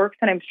mind works,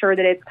 and I'm sure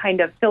that it's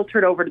kind of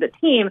filtered over to the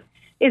team,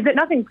 is that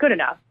nothing's good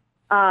enough.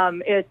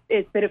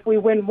 It's that if we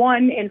win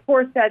 1 in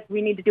 4 sets,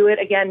 we need to do it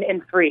again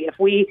in 3. If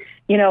we,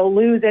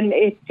 lose, and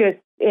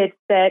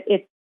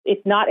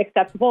it's not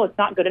acceptable. It's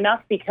not good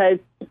enough, because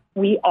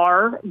we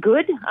are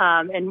good,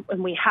 and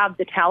we have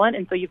the talent.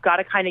 And so you've got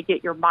to kind of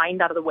get your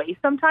mind out of the way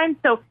sometimes.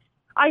 So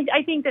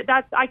I think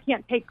I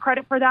can't take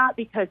credit for that,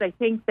 because I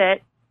think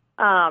that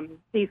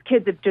these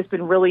kids have just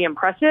been really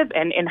impressive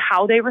in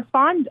how they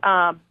respond.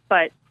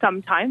 But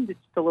sometimes it's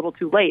just a little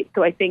too late.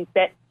 So I think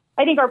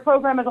our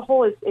program as a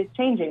whole is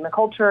changing. The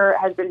culture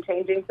has been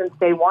changing since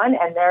day one,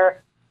 and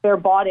they're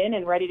bought in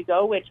and ready to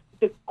go. Which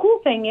the cool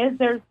thing is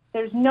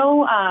there's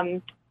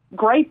no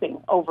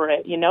griping over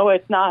it.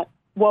 It's not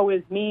woe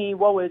is me,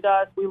 woe is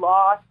us, we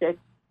lost. It's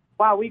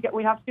wow, we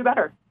have to do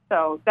better.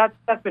 So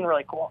that's been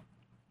really cool.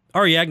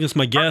 Ari Agnes,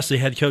 my guest, the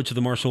head coach of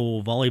the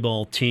Marshall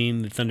volleyball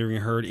team, the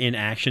Thundering Herd, in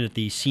action at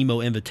the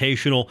SEMO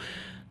Invitational.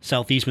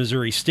 Southeast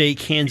Missouri State,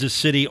 Kansas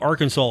City,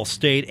 Arkansas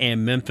State,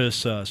 and Memphis.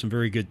 Some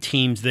very good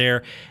teams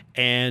there.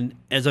 And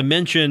as I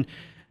mentioned,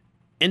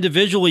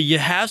 individually, you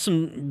have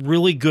some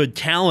really good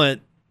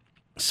talent.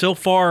 So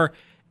far,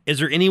 is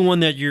there anyone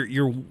that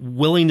you're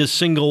willing to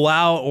single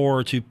out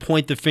or to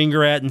point the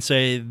finger at and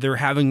say they're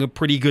having a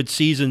pretty good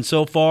season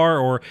so far,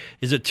 or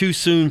is it too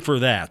soon for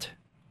that?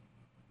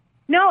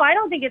 No, I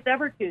don't think it's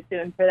ever too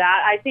soon for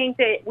that. I think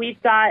that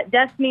we've got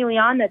Destiny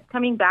Leon that's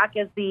coming back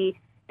as the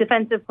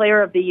Defensive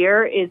Player of the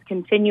Year, is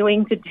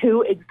continuing to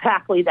do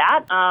exactly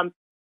that.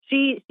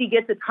 She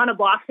gets a ton of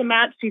blocks a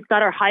match. She's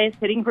got her highest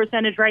hitting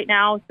percentage right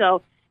now.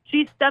 So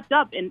she's stepped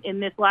up in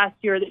this last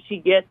year that she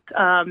gets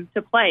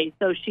to play.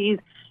 So she's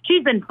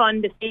been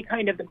fun to see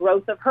kind of the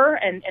growth of her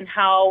and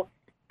how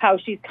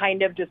she's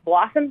kind of just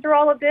blossomed through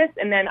all of this.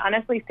 And then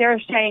honestly, Sarah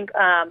Shank,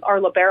 our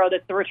libero,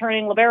 that's the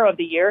returning libero of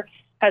the year,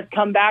 has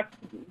come back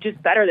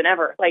just better than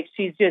ever. Like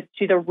she's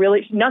a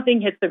really,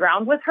 nothing hits the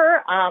ground with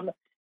her.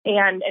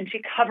 And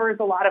she covers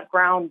a lot of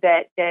ground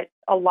that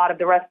a lot of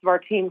the rest of our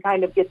team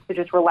kind of gets to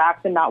just relax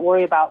and not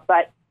worry about.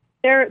 But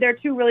they're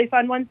two really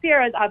fun ones.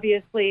 Sierra's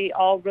obviously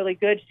all really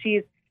good.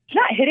 She's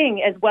not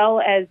hitting as well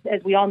as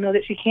we all know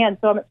that she can.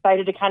 So I'm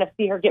excited to kind of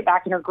see her get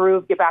back in her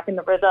groove, get back in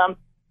the rhythm.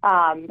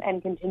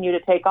 and continue to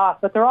take off.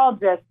 But they're all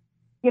just,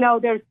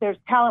 there's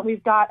talent.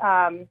 We've got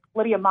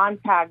Lydia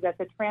Montag, that's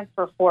a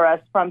transfer for us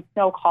from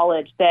Snow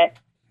College, that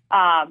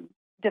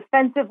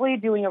defensively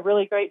doing a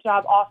really great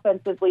job.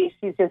 Offensively,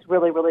 she's just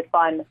really, really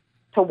fun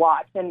to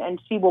watch, and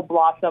she will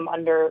blossom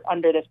under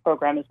this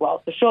program as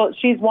well. So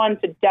she's one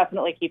to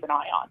definitely keep an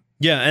eye on.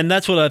 Yeah, and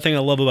that's what I think I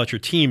love about your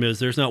team is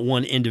there's not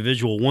one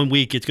individual. One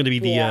week it's going to be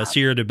the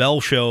Sierra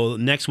DeBell show.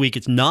 Next week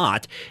it's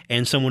not,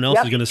 and someone else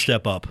is going to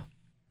step up.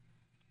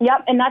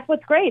 Yep, and that's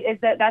what's great is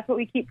that's what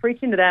we keep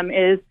preaching to them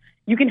is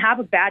you can have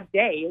a bad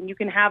day and you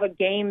can have a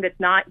game that's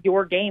not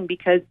your game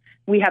because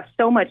we have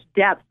so much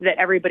depth that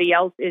everybody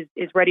else is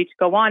ready to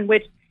go on,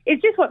 which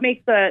is just what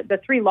makes the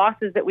three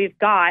losses that we've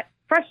got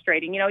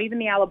frustrating. Even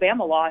the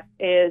Alabama loss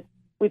is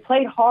we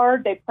played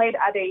hard. They played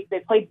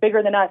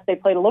bigger than us. They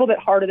played a little bit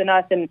harder than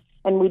us, and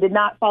we did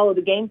not follow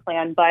the game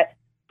plan. But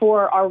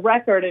for our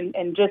record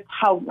and just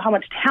how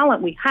much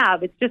talent we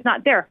have, it's just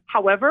not there.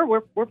 However,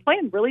 we're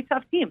playing really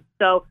tough teams.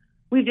 So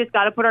we've just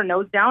got to put our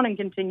nose down and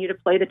continue to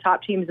play the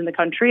top teams in the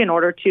country in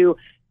order to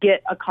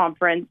get a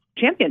conference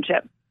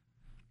championship.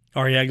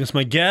 Ari Agnes,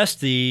 my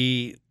guest,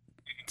 the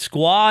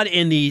squad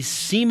in the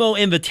SEMO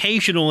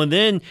Invitational, and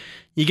then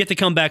you get to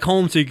come back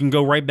home so you can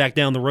go right back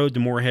down the road to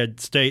Moorhead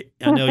State.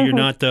 I know you're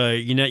not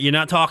you're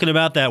not talking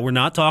about that. We're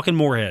not talking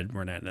Moorhead.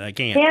 I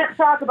can't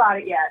talk about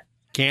it yet.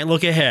 Can't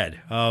look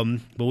ahead.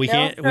 But we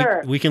can't.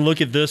 Sure. We can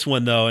look at this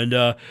one though, and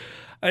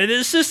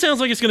this sounds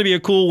like it's going to be a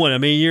cool one. I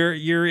mean,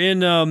 you're in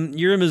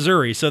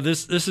Missouri, so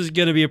this is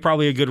going to be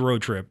probably a good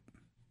road trip.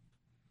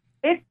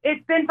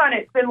 It's been fun.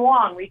 It's been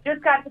long. We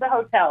just got to the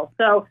hotel,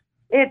 so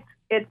it's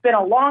been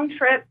a long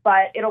trip,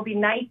 but it'll be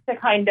nice to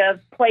kind of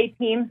play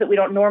teams that we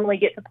don't normally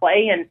get to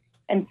play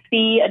and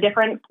see a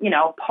different,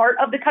 part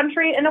of the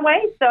country in a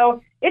way.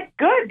 So it's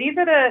good. These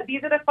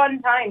are the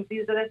fun times.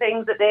 These are the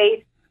things that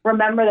they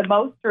remember the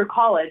most through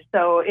college.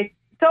 So it's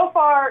so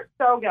far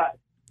so good.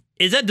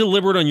 Is that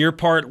deliberate on your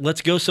part?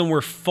 Let's go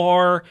somewhere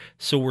far,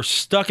 so we're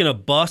stuck in a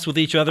bus with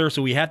each other,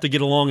 so we have to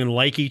get along and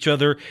like each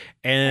other,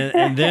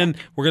 and then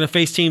we're going to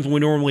face teams we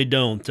normally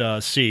don't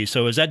see.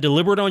 So is that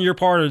deliberate on your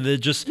part, or is it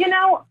just...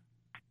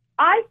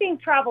 I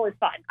think travel is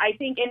fun. I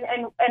think,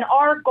 and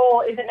our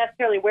goal isn't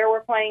necessarily where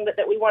we're playing, but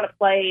that we want to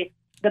play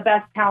the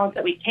best talent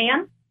that we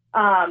can.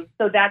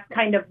 So that's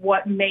kind of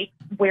what makes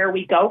where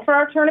we go for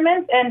our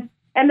tournaments.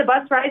 And the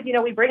bus rides,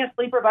 we bring a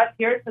sleeper bus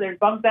here, so there's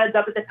bunk beds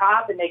up at the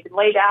top, and they can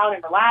lay down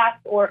and relax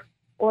or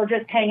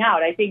just hang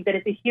out. I think that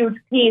it's a huge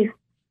piece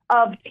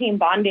of team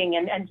bonding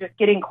and just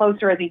getting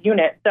closer as a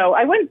unit. So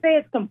I wouldn't say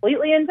it's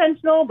completely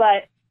intentional,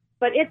 but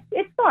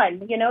it's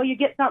fun. You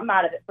get something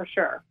out of it for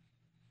sure.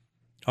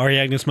 Ari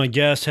Agnes, my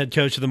guest, head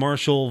coach of the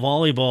Marshall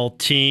volleyball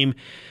team.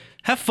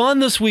 Have fun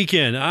this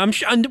weekend. I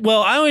don't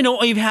know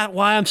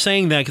why I'm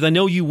saying that because I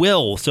know you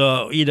will.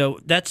 So,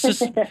 that's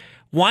just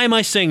why am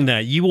I saying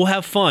that? You will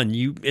have fun.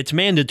 It's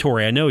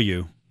mandatory. I know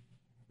you.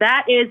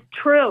 That is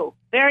true.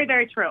 Very,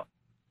 very true.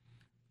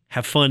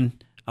 Have fun.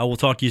 I will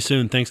talk to you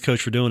soon. Thanks,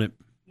 Coach, for doing it.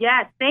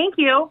 Yes, thank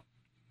you.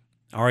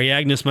 Ari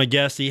Agnes, my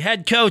guest, the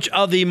head coach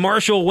of the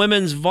Marshall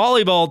women's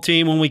volleyball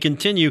team. When we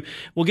continue,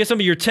 we'll get some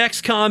of your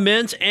text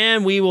comments,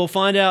 and we will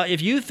find out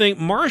if you think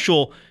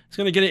Marshall is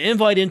going to get an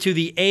invite into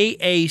the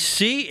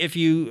AAC. If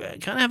you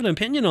kind of have an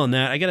opinion on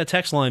that, I got a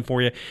text line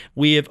for you.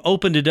 We have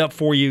opened it up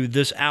for you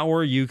this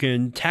hour. You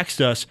can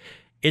text us.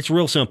 It's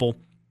real simple.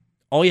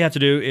 All you have to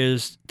do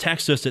is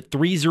text us at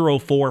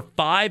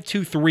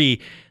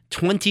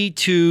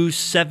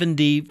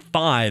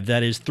 304-523-2275.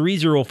 That is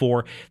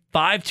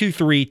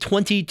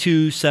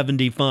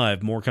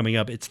 304-523-2275. More coming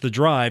up. It's The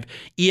Drive,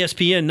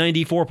 ESPN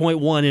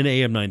 94.1 and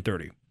AM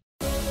 930.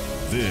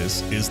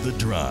 This is The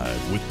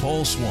Drive with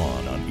Paul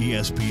Swan on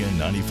ESPN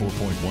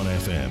 94.1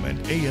 FM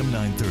and AM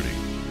 930.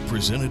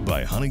 Presented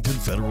by Huntington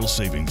Federal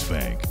Savings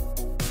Bank.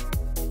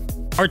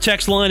 Our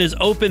text line is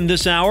open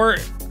this hour.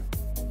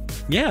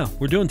 Yeah,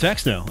 we're doing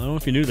text now. I don't know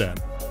if you knew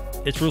that.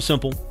 It's real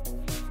simple.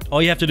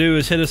 All you have to do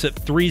is hit us at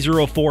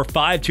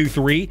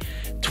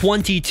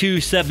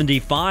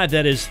 304-523-2275.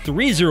 That is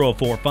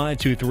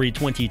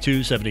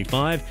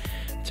 304-523-2275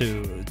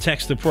 to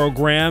text the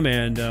program,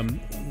 and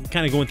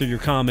kind of going through your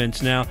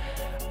comments now.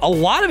 A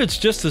lot of it's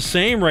just the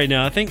same right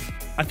now. I think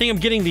I'm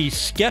getting the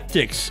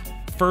skeptics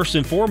first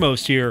and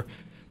foremost here.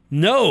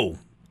 No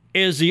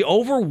is the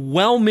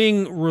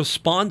overwhelming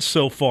response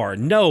so far.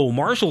 No,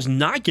 Marshall's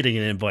not getting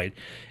an invite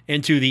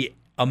into the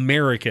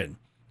American.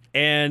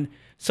 And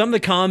some of the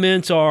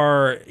comments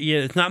are,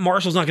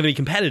 Marshall's not going to be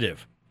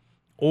competitive,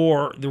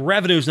 or the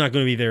revenue's not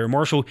going to be there.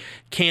 Marshall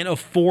can't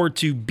afford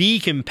to be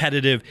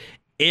competitive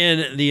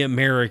in the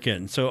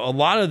American. So a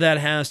lot of that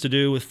has to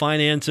do with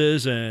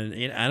finances, and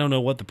I don't know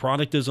what the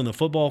product is on the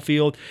football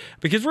field,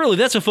 because really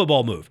that's a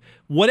football move.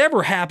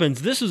 Whatever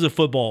happens, this is a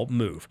football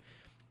move.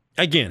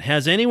 Again,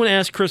 has anyone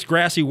asked Chris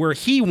Grassi where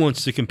he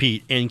wants to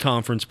compete in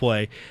conference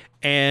play?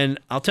 And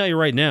I'll tell you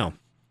right now,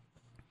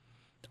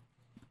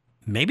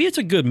 maybe it's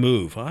a good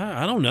move.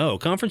 I don't know.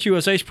 Conference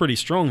USA is pretty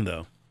strong,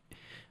 though.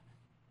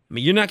 I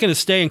mean, you're not going to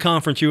stay in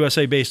Conference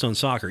USA based on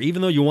soccer.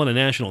 Even though you won a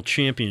national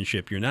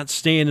championship, you're not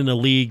staying in the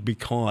league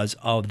because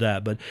of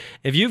that. But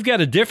if you've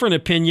got a different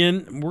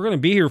opinion, we're going to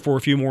be here for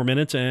a few more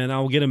minutes, and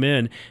I'll get them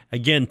in.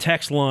 Again,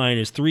 text line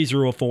is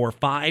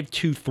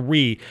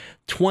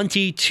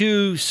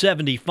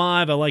 304-523-2275.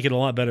 I like it a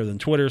lot better than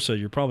Twitter, so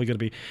you're probably going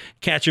to be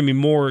catching me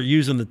more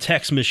using the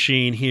text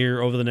machine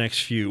here over the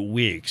next few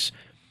weeks.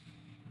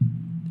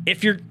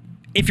 If you're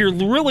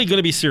really going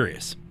to be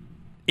serious,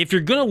 if you're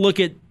going to look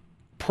at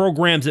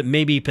programs that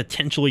maybe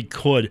potentially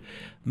could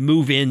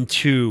move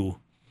into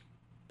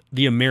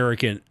the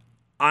American,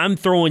 I'm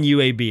throwing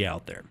UAB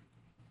out there.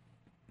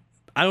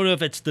 I don't know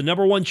if it's the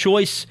number one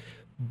choice,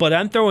 but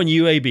I'm throwing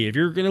UAB. If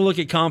you're going to look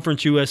at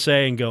Conference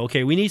USA and go,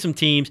 okay, we need some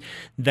teams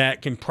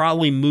that can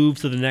probably move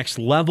to the next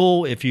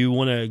level if you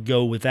want to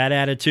go with that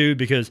attitude,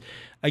 because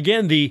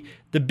again, the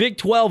Big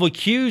 12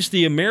 accused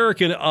the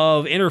American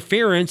of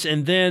interference,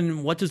 and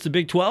then what does the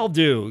Big 12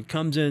 do? It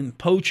comes in,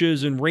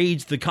 poaches, and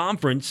raids the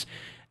conference.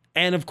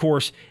 And, of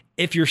course,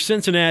 if you're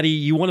Cincinnati,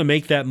 you want to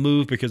make that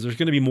move because there's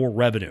going to be more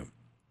revenue.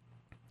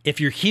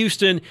 If you're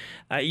Houston,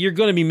 you're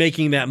going to be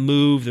making that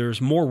move.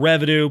 There's more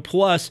revenue.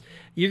 Plus,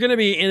 you're going to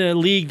be in a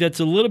league that's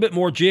a little bit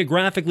more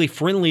geographically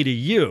friendly to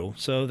you.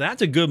 So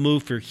that's a good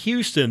move for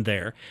Houston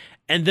there.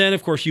 And then,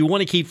 of course, you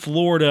want to keep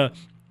Florida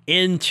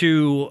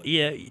into,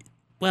 you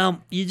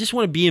just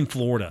want to be in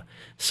Florida.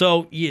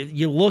 So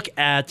you look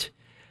at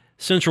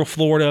Central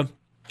Florida,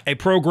 a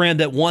program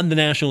that won the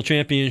national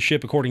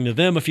championship, according to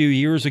them, a few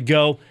years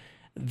ago.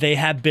 They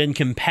have been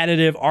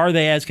competitive. Are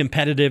they as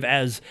competitive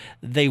as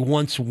they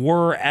once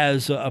were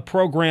as a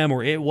program,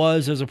 or it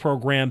was as a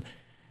program?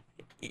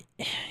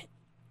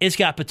 It's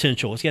got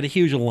potential. It's got a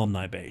huge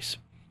alumni base.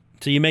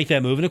 So you make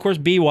that move. And, of course,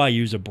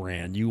 BYU's a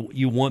brand.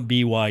 You want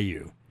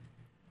BYU,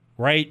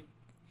 right?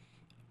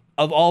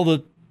 Of all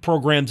the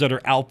programs that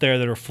are out there,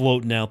 that are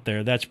floating out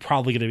there, that's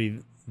probably going to be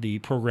the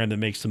program that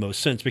makes the most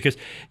sense, because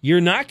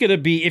you're not going to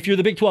be, if you're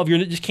the Big 12,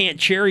 you just can't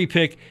cherry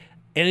pick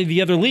any of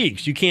the other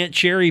leagues. You can't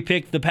cherry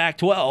pick the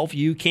Pac-12.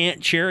 You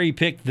can't cherry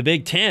pick the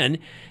Big 10.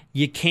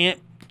 You can't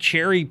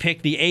cherry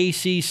pick the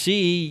ACC.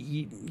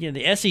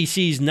 The SEC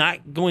is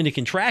not going to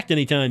contract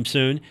anytime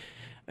soon.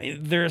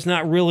 There's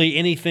not really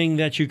anything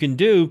that you can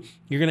do.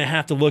 You're going to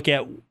have to look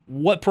at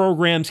what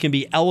programs can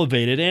be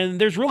elevated, and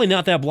there's really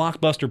not that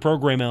blockbuster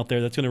program out there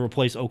that's going to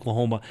replace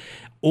Oklahoma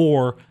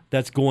or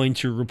that's going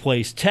to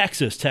replace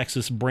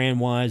Texas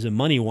brand-wise and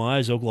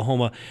money-wise,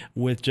 Oklahoma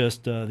with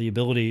just the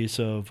abilities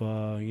of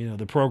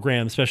the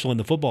program, especially in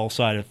the football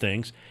side of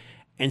things.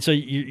 And so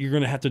you're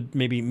going to have to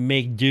maybe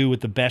make do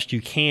with the best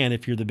you can.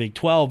 If you're the Big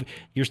 12,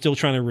 you're still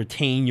trying to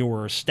retain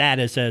your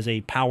status as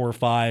a Power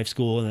 5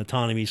 school, an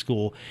autonomy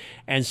school.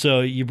 And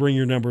so you bring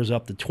your numbers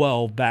up to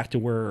 12, back to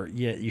where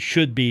you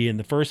should be in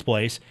the first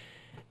place,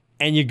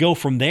 and you go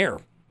from there.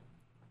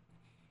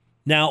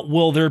 Now,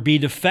 will there be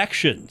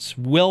defections?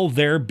 Will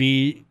there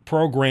be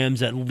programs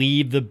that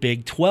leave the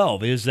Big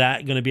 12? Is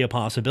that going to be a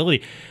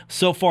possibility?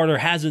 So far, there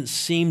hasn't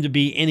seemed to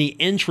be any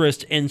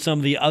interest in some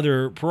of the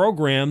other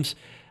programs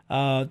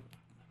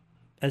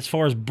as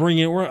far as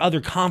bringing, or other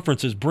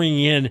conferences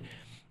bringing in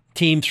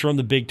teams from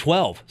the Big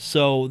 12.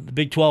 So the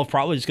Big 12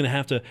 probably is going to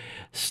have to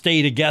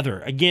stay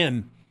together.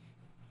 Again,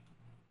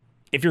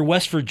 if you're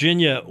West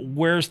Virginia,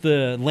 where's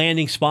the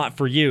landing spot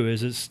for you?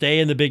 Is it stay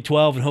in the Big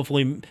 12 and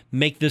hopefully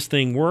make this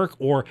thing work,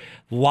 or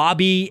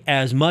lobby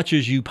as much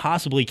as you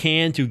possibly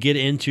can to get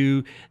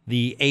into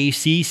the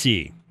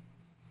ACC,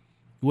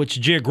 which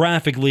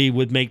geographically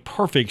would make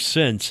perfect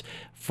sense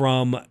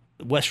from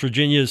West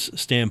Virginia's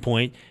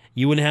standpoint?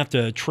 You wouldn't have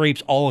to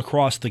traipse all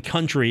across the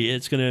country.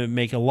 It's going to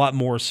make a lot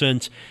more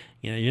sense.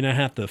 You're going to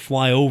have to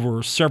fly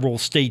over several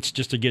states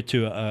just to get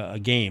to a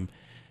game.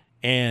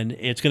 And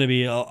it's going to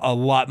be a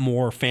lot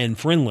more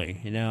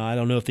fan-friendly. I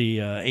don't know if the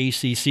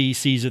ACC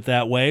sees it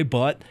that way,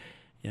 but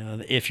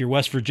if you're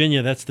West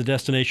Virginia, that's the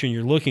destination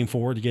you're looking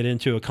for to get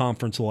into a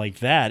conference like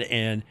that.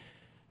 And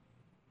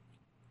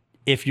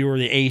if you're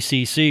the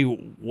ACC,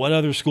 what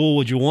other school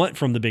would you want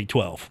from the Big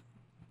 12?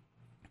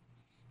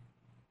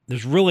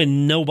 There's really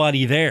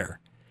nobody there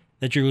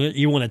that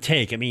you want to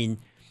take. I mean,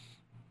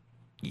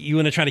 you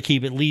want to try to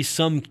keep at least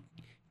some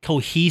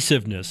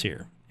cohesiveness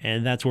here,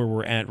 and that's where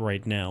we're at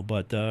right now.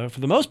 But for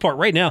the most part,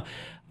 right now,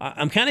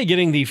 I'm kind of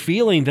getting the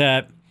feeling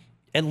that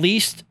at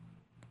least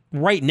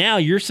right now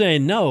you're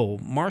saying, no,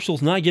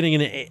 Marshall's not getting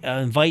an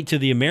invite to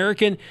the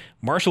American.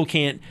 Marshall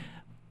can't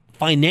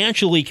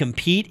financially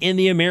compete in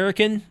the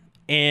American,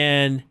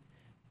 and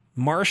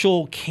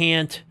Marshall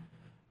can't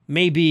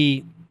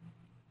maybe...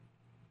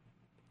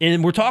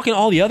 And we're talking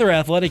all the other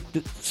athletic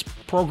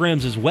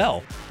programs as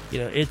well.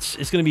 It's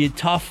going to be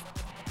tough.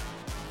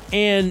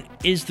 And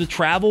is the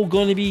travel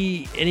going to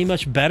be any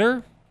much better?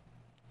 I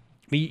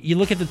mean, you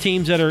look at the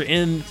teams that are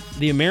in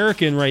the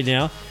American right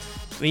now.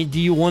 I mean, do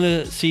you want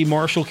to see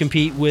Marshall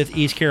compete with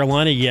East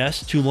Carolina?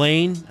 Yes.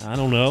 Tulane? I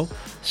don't know.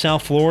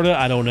 South Florida?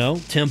 I don't know.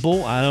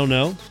 Temple? I don't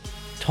know.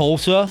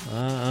 Tulsa?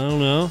 I don't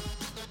know.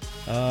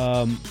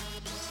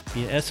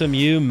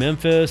 SMU,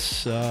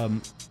 Memphis.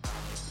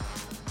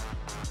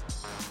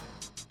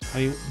 I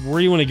mean, where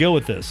do you want to go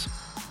with this?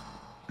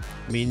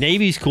 I mean,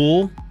 Navy's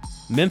cool.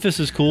 Memphis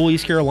is cool.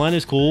 East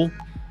Carolina's cool.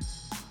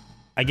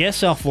 I guess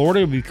South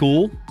Florida would be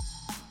cool.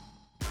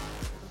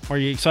 Are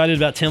you excited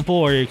about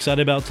Temple? Are you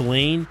excited about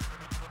Tulane?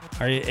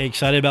 Are you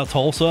excited about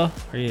Tulsa?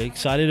 Are you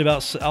excited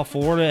about South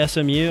Florida,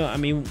 SMU? I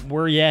mean,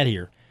 where are you at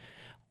here?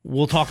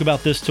 We'll talk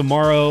about this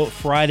tomorrow,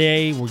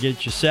 Friday. We'll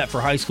get you set for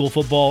high school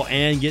football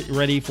and get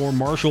ready for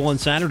Marshall on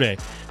Saturday.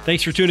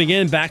 Thanks for tuning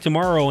in. Back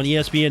tomorrow on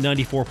ESPN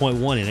 94.1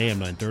 and AM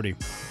 930.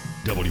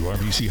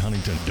 WRBC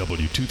Huntington,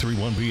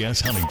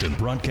 W231BS Huntington,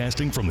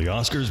 broadcasting from the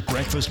Oscars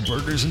Breakfast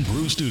Burgers and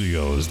Brew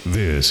Studios.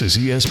 This is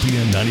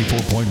ESPN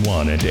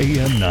 94.1 and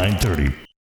AM 930.